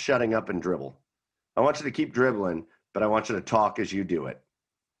 stop shutting up and dribble. I want you to keep dribbling, but I want you to talk as you do it.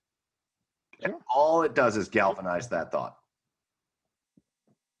 Sure. And all it does is galvanize that thought.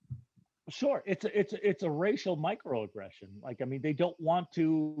 Sure, it's a racial microaggression. Like, I mean, they don't want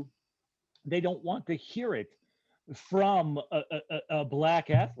to hear it from a black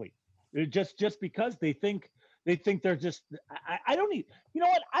athlete. Just because they think they're just. I don't even. You know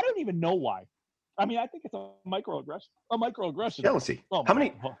what? I don't even know why. I mean, I think it's a microaggression. A microaggression. Jealousy. Oh, How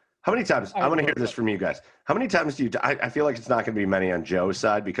many times? I want to hear this from you guys. How many times do you? I feel like it's not going to be many on Joe's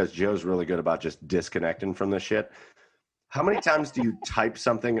side because Joe's really good about just disconnecting from this shit. How many times do you type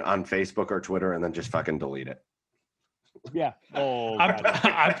something on Facebook or Twitter and then just fucking delete it? Yeah. Oh,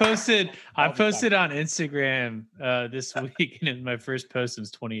 I posted on Instagram this week, and it's my first post since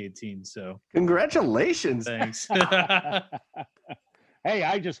 2018. So congratulations. Thanks. Hey,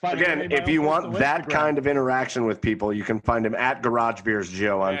 I just find again, if you want that kind of interaction with people, you can find him at Garage Beers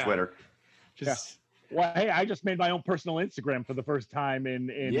Joe on Twitter. Well, hey, I just made my own personal Instagram for the first time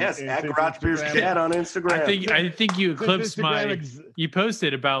at Garage Beers Chat on Instagram. I think you eclipsed you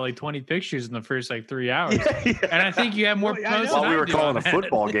posted about like 20 pictures in the first like 3 hours. And I think you have more posts while we were calling a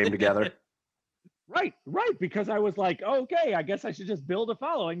football game together. Right, because I was like, okay, I guess I should just build a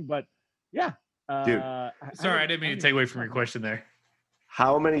following, but yeah. Dude. Sorry, I didn't mean to take away from your question there.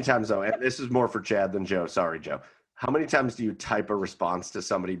 How many times though, and this is more for Chad than Joe, sorry Joe. How many times do you type a response to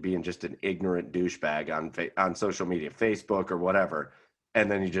somebody being just an ignorant douchebag on social media, Facebook or whatever, and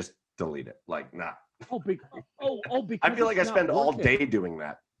then you just delete it? Like, nah. Because I feel like I spend all day doing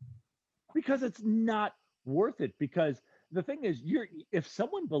that. Because it's not worth it. Because the thing is, if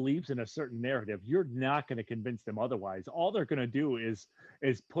someone believes in a certain narrative, you're not going to convince them otherwise. All they're going to do is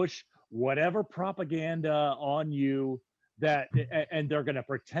push whatever propaganda on you and they're going to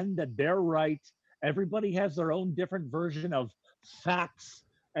pretend that they're right. Everybody has their own different version of facts,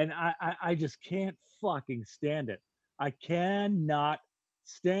 and I just can't fucking stand it. I cannot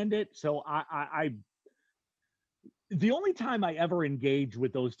stand it. So I the only time I ever engage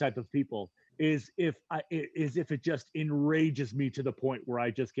with those type of people is if it just enrages me to the point where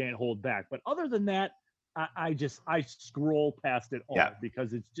I just can't hold back. But other than that, I scroll past it all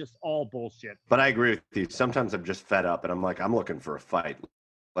because it's just all bullshit. But I agree with you. Sometimes I'm just fed up and I'm like, I'm looking for a fight.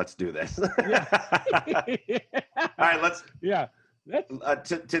 Let's do this. All right, let's. Yeah.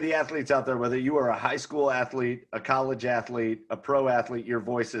 To the athletes out there, whether you are a high school athlete, a college athlete, a pro athlete, your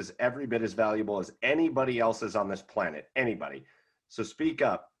voice is every bit as valuable as anybody else's on this planet. Anybody. So speak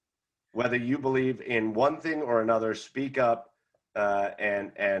up. Whether you believe in one thing or another, speak up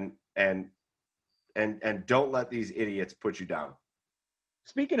and don't let these idiots put you down.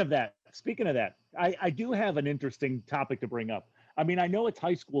 Speaking of that, I do have an interesting topic to bring up. I mean, I know it's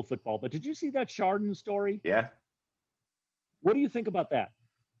high school football, but did you see that Chardon story? Yeah. What do you think about that?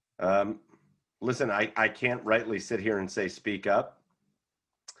 Listen, I can't rightly sit here and say speak up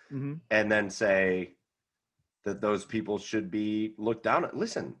and then say that those people should be looked down at.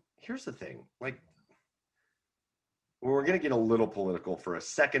 Listen, here's the thing. Like, we're going to get a little political for a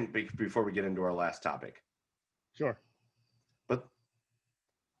second before we get into our last topic. Sure. But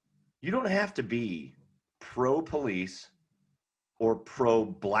you don't have to be pro-police or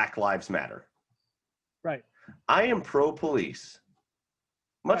pro-Black Lives Matter. Right. I am pro-police.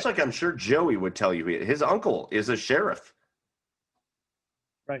 Much like I'm sure Joey would tell you. His uncle is a sheriff.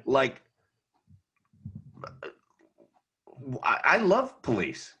 Right. Like, I love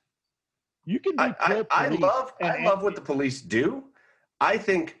police. You can be pro-police. I love what the police do. I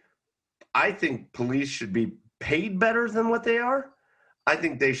think police should be paid better than what they are. I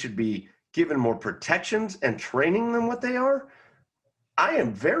think they should be given more protections and training than what they are. I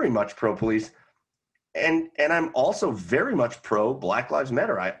am very much pro-police, and I'm also very much pro-Black Lives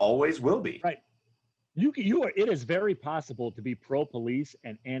Matter. I always will be. Right. You are. It is very possible to be pro-police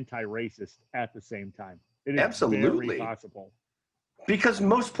and anti-racist at the same time. It is absolutely very possible. Because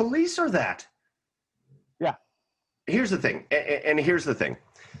most police are that. Yeah. Here's the thing, and here's the thing.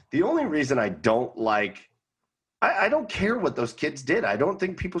 The only reason I don't like, I don't care what those kids did. I don't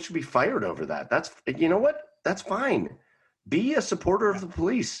think people should be fired over that. You know what? That's fine. Be a supporter of the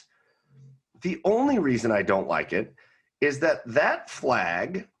police. The only reason I don't like it is that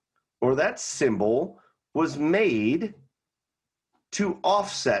flag or that symbol was made to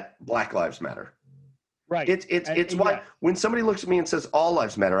offset Black Lives Matter. Right. It's why when somebody looks at me and says all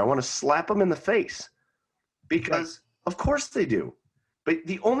lives matter, I want to slap them in the face because of course they do. But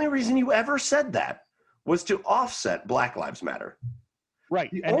the only reason you ever said that was to offset Black Lives Matter.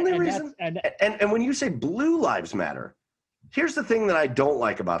 Right. The only reason. And when you say blue lives matter, here's the thing that I don't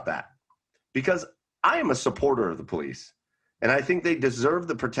like about that, because I am a supporter of the police and I think they deserve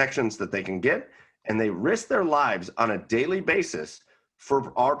the protections that they can get, and they risk their lives on a daily basis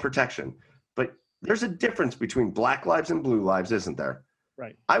for our protection. But there's a difference between Black lives and blue lives, isn't there?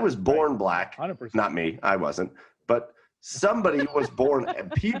 Right. I was born black. 100%. Not me. I wasn't. But somebody was born.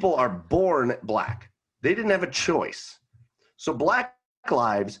 People are born black. They didn't have a choice. So black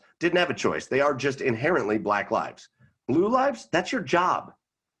lives didn't have a choice. They are just inherently black lives. Blue lives, that's your job.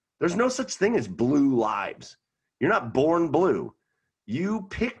 There's no such thing as blue lives. You're not born blue. You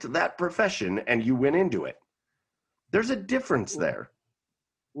picked that profession and you went into it. There's a difference there.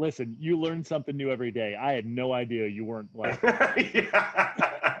 Listen, you learn something new every day. I had no idea you weren't black.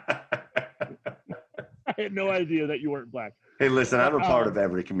 I had no idea that you weren't black. Hey, listen, I'm a part of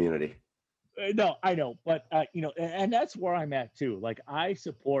every community. No, I know. But, and that's where I'm at too. Like, I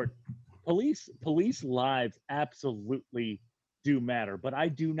support police lives absolutely do matter, but I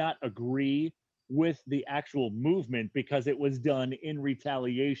do not agree with the actual movement because it was done in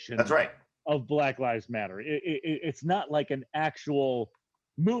retaliation. That's right. Of Black Lives Matter. It's not like an actual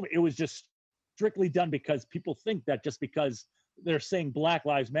movement. It was just strictly done because people think that just because they're saying Black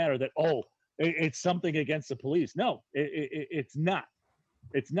Lives Matter that, it's something against the police. No, it's not.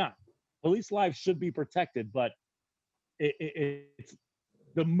 It's not. Police lives should be protected, but it's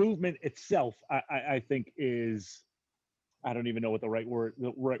the movement itself. I think is, I don't even know what the right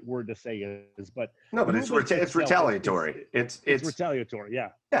word to say is, but no, but it's retaliatory. It's retaliatory. Yeah.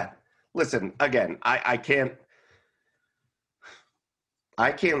 Yeah. Listen, again, I can't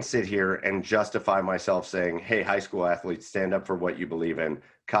sit here and justify myself saying, hey, high school athletes, stand up for what you believe in.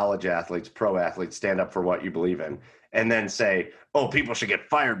 College athletes, pro athletes, stand up for what you believe in. And then say, oh, people should get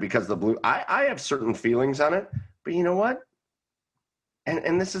fired because the blue. I have certain feelings on it, but you know what?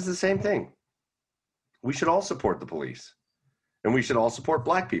 And this is the same thing. We should all support the police. And we should all support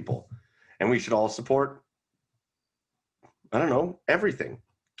black people. And we should all support, I don't know, everything.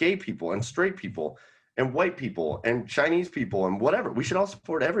 Gay people and straight people and white people and Chinese people and whatever. We should all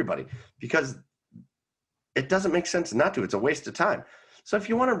support everybody because it doesn't make sense not to. It's a waste of time. So if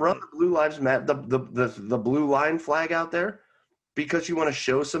you want to run the Blue Lives Matter, the blue line flag out there because you want to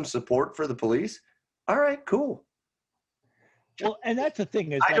show some support for the police, all right, cool. Well, and that's the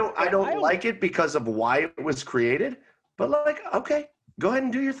thing is I don't like it because of why it was created, but like, okay, go ahead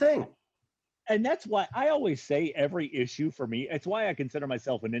and do your thing. And that's why I always say every issue for me, it's why I consider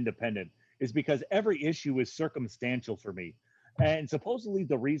myself an independent, is because every issue is circumstantial for me. And supposedly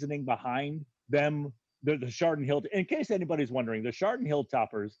the reasoning behind them, the Chardon Hill, in case anybody's wondering, the Chardon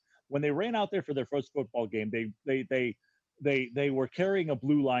Hilltoppers, when they ran out there for their first football game, they were carrying a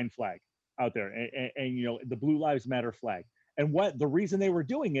blue line flag out there and the Blue Lives Matter flag. And what the reason they were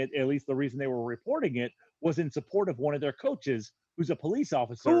doing it, at least the reason they were reporting it, was in support of one of their coaches who's a police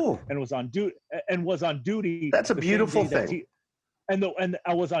officer and was on duty. That's a beautiful thing. And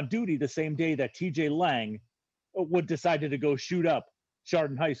I was on duty the same day that TJ Lang decided to go shoot up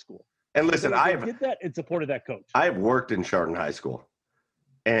Chardon High School. And listen, I did that in support of that coach. I have worked in Chardon High School,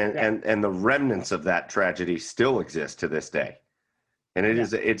 and the remnants of that tragedy still exist to this day. And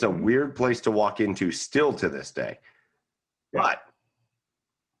it's a weird place to walk into still to this day. Yeah. But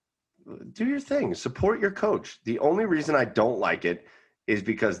do your thing. Support your coach. The only reason I don't like it is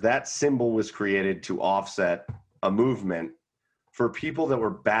because that symbol was created to offset a movement for people that were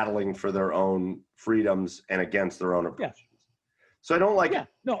battling for their own freedoms and against their own oppressions. Yeah. So I don't like it.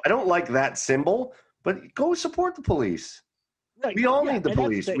 No. I don't like that symbol, but go support the police. Right. We all need the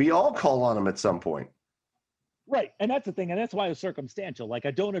police. We all call on them at some point. Right. And that's the thing. And that's why it's circumstantial. Like,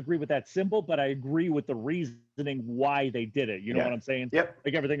 I don't agree with that symbol, but I agree with the reasoning why they did it. You know what I'm saying? Yep.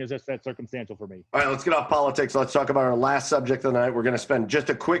 Like, everything is just that circumstantial for me. All right, let's get off politics. Let's talk about our last subject of the night. We're going to spend just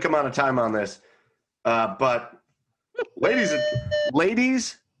a quick amount of time on this. But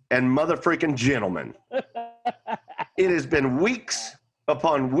ladies and mother-freaking gentlemen, it has been weeks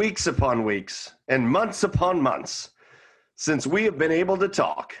upon weeks upon weeks and months upon months since we have been able to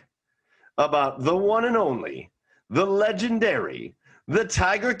talk about the one and only, the legendary, the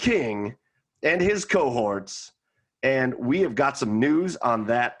Tiger King and his cohorts. And we have got some news on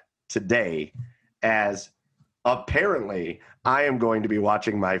that today, as apparently I am going to be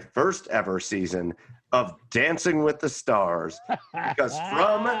watching my first ever season of Dancing with the Stars, because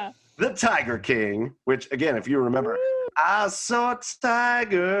from the Tiger King, which again, if you remember, I saw a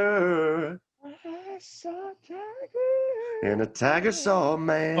tiger. And a tiger saw a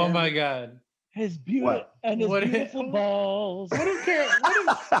man. Oh my God! His beautiful balls. What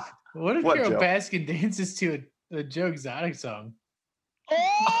if Carole Baskin dances to a Joe Exotic song?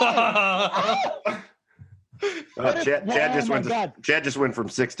 Chad just went from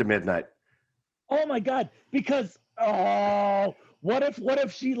 6 to midnight. Oh my God! Because what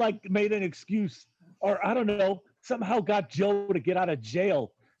if she like made an excuse, or I don't know, somehow got Joe to get out of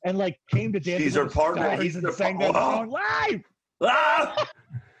jail and like came to dance. She's her partner. He's the same song live. Ah!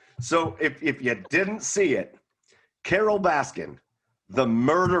 So if you didn't see it, Carole Baskin, the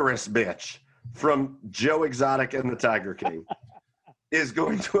murderous bitch from Joe Exotic and the Tiger King, is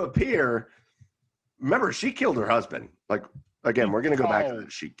going to appear. Remember, she killed her husband. Like, again, we're going to go back to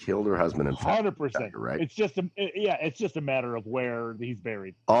that. She killed her husband in 100%. Right? It's just a matter of where he's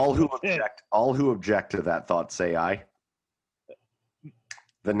buried. All who object to that thought say aye.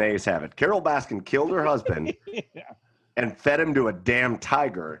 The nays have it. Carole Baskin killed her husband and fed him to a damn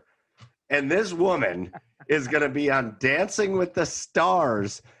tiger. And this woman is going to be on Dancing with the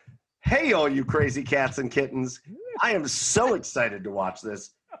Stars. Hey, all you crazy cats and kittens. I am so excited to watch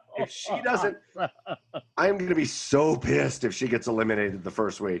this. If she doesn't, I'm going to be so pissed if she gets eliminated the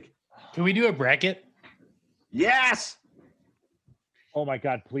first week. Can we do a bracket? Yes. Oh, my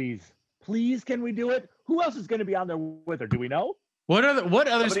God, please. Please, can we do it? Who else is going to be on there with her? Do we know? What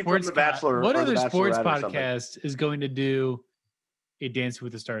other sports podcast is going to do a Dance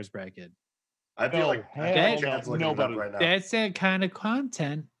with the Stars bracket? I feel like nobody right now. That's that kind of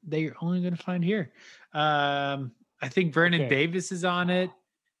content that you're only going to find here. I think Vernon Davis is on it.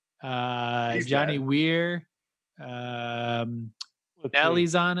 Johnny Weir.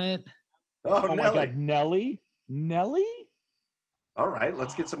 Nelly's on it. Oh my God, Nelly? All right,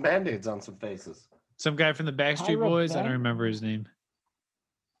 let's get some Band-Aids on some faces. Some guy from the Backstreet Boys. I don't remember his name.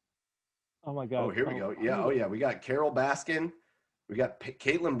 Oh my God. Oh, here we go. Yeah. Oh yeah. We got Carole Baskin. We got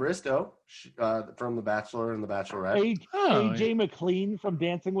Caitlin Bristow from The Bachelor and The Bachelorette. AJ McLean from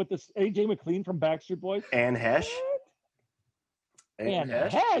Dancing with the AJ McLean from Backstreet Boys. Anne Hesh. Anne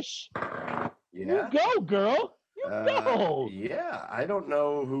Hesh. Yeah. You go, girl. You go. Yeah. I don't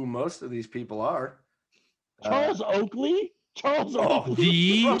know who most of these people are. Charles Oakley. Charles Oakley.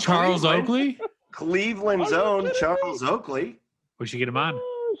 The Charles Oakley. Cleveland's own Charles Oakley. We should get him on.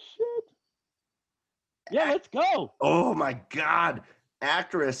 Oh shit. Yeah, let's go. Oh my God.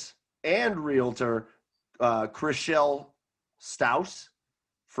 Actress and realtor Chriselle Staus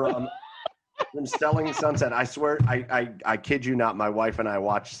from Selling Sunset. I swear, I kid you not, my wife and I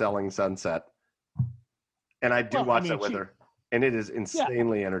watch Selling Sunset. And I do watch that with her. And it is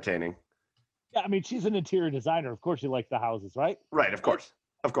insanely entertaining. Yeah, I mean, she's an interior designer. Of course she likes the houses, right? Right, of course.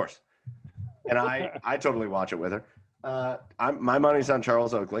 Of course. And I totally watch it with her. My money's on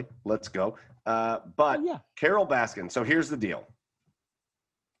Charles Oakley. Let's go. But Carole Baskin. So here's the deal.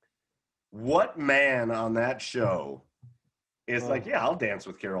 What man on that show is like, yeah, I'll dance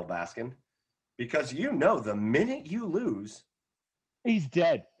with Carole Baskin? Because the minute you lose, he's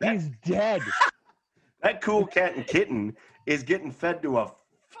dead. He's dead. That cool cat and kitten is getting fed to a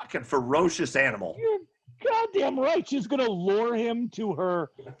fucking ferocious animal. You're goddamn right. She's gonna lure him to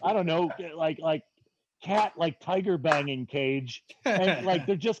her, I don't know, like cat, like tiger banging cage, and like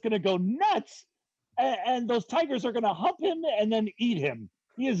they're just gonna go nuts, and those tigers are gonna hump him and then eat him.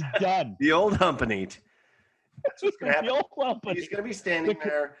 He is done. The old hump and eat. That's what's gonna happen. The old hump and He's gonna be standing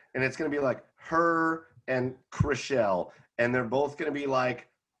there, and it's gonna be like her and Chriselle, and they're both gonna be like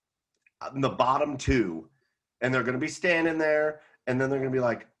the bottom two, and they're gonna be standing there, and then they're gonna be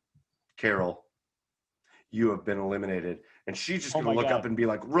like, Carole, you have been eliminated. And she's just going to look up and be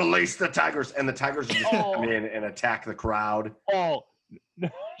like, release the tigers. And the tigers are just come in and attack the crowd. Oh,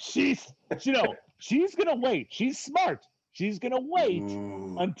 she's going to wait. She's smart. She's going to wait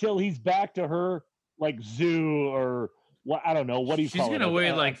until he's back to her like zoo or what, I don't know. What do you call it? She's going to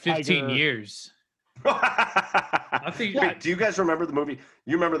wait like 15 years. I think. Wait, do you guys remember the movie?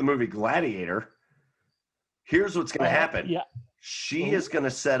 You remember the movie Gladiator? Here's what's going to happen. Yeah. She is going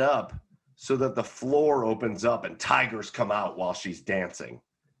to set up so that the floor opens up and tigers come out while she's dancing.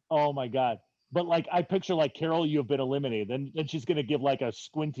 Oh my God. But like, I picture like, Carole, you have been eliminated. Then she's going to give like a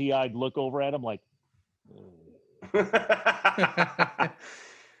squinty eyed look over at him. Like,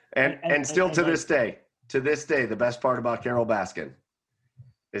 and still to this day, the best part about Carole Baskin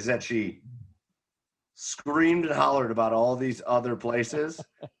is that she screamed and hollered about all these other places.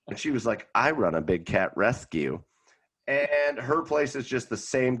 And she was like, I run a big cat rescue. And her place is just the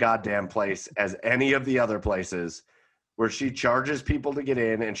same goddamn place as any of the other places where she charges people to get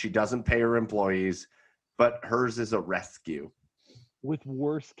in and she doesn't pay her employees, but hers is a rescue. With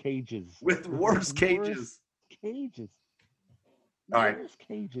worse cages. With worse cages. Cages. All right.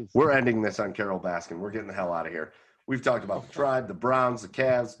 Cages. We're ending this on Carole Baskin. We're getting the hell out of here. We've talked about the Tribe, the Browns, the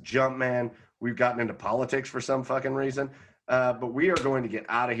Cavs, Jumpman. We've gotten into politics for some fucking reason. But we are going to get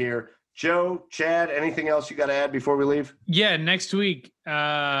out of here. Joe, Chad, anything else you got to add before we leave? Yeah, next week.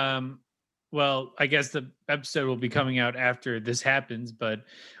 Well, I guess the episode will be coming out after this happens, but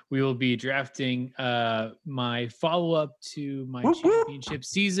we will be drafting my follow-up to my championship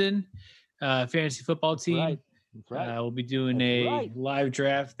season fantasy football team. That's right. We'll be doing live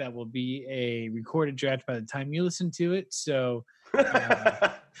draft that will be a recorded draft by the time you listen to it. So,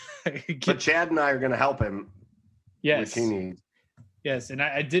 but Chad and I are going to help him. Yes. Which he needs. Yes, and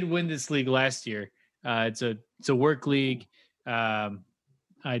I did win this league last year. It's a work league. I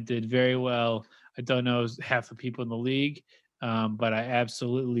did very well. I don't know half the people in the league, but I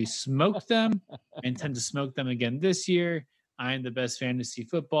absolutely smoked them. I intend to smoke them again this year. I am the best fantasy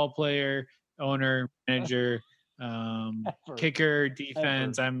football player, owner, manager, kicker,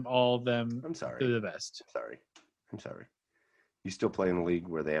 defense. I'm all of them. I'm sorry. They're the best. I'm sorry. You still play in a league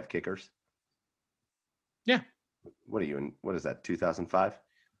where they have kickers? Yeah. What are you in? What is that, 2005?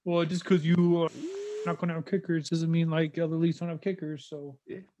 Well, just because you are not going to have kickers doesn't mean like other leagues don't have kickers. So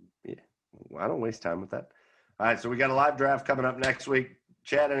yeah. Well, I don't waste time with that. All right, so we got a live draft coming up next week.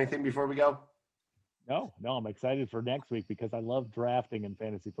 Chad, anything before we go? No, I'm excited for next week because I love drafting in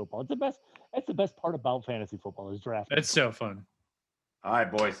fantasy football. It's the best part about fantasy football is drafting. It's so fun. All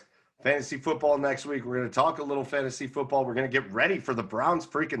right, boys. Fantasy football next week. We're going to talk a little fantasy football. We're going to get ready for the Browns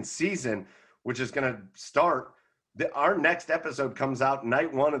freaking season, which is going to start. Our next episode comes out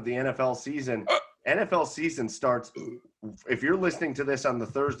night one of the NFL season. NFL season starts, if you're listening to this on the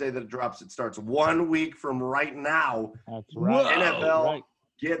Thursday that it drops, it starts 1 week from right now. That's right. NFL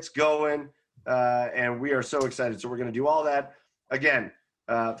gets going, and we are so excited. So we're going to do all that. Again,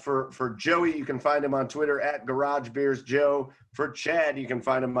 for Joey, you can find him on Twitter at GarageBeersJoe. For Chad, you can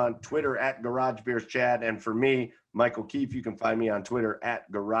find him on Twitter at GarageBeersChad. And for me, Michael Keefe, you can find me on Twitter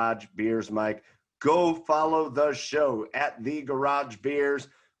at GarageBeersMike. Go follow the show at The Garage Beers.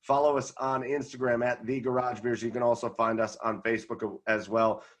 Follow us on Instagram at The Garage Beers. You can also find us on Facebook as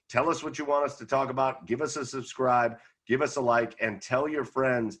well. Tell us what you want us to talk about. Give us a subscribe. Give us a like. And tell your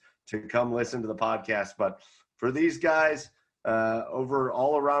friends to come listen to the podcast. But for these guys over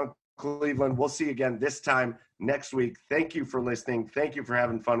all around Cleveland, we'll see you again this time next week. Thank you for listening. Thank you for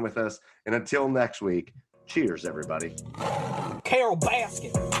having fun with us. And until next week, cheers, everybody. Carole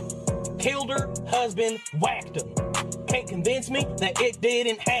Baskin killed her husband, whacked him. Can't convince me that it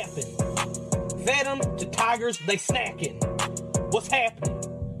didn't happen. Fed them to tigers, they snacking. What's happening?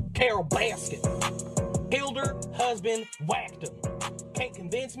 Carole Baskin killed her husband, whacked him. Can't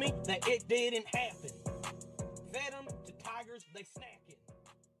convince me that it didn't happen. Fed them to tigers, they snacking.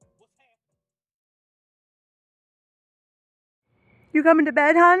 What's happening? You coming to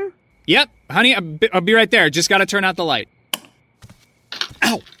bed, hon? Yep, honey, I'll be right there. Just gotta turn out the light.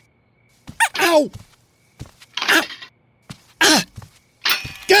 Ow! Ow! Ow! Ah!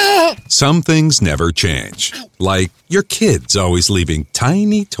 Gah! Some things never change. Like your kids always leaving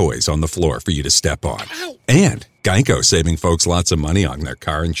tiny toys on the floor for you to step on. Ow! And Geico saving folks lots of money on their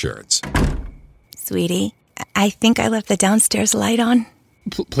car insurance. Sweetie, I think I left the downstairs light on.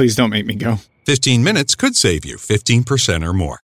 Please don't make me go. 15 minutes could save you 15% or more.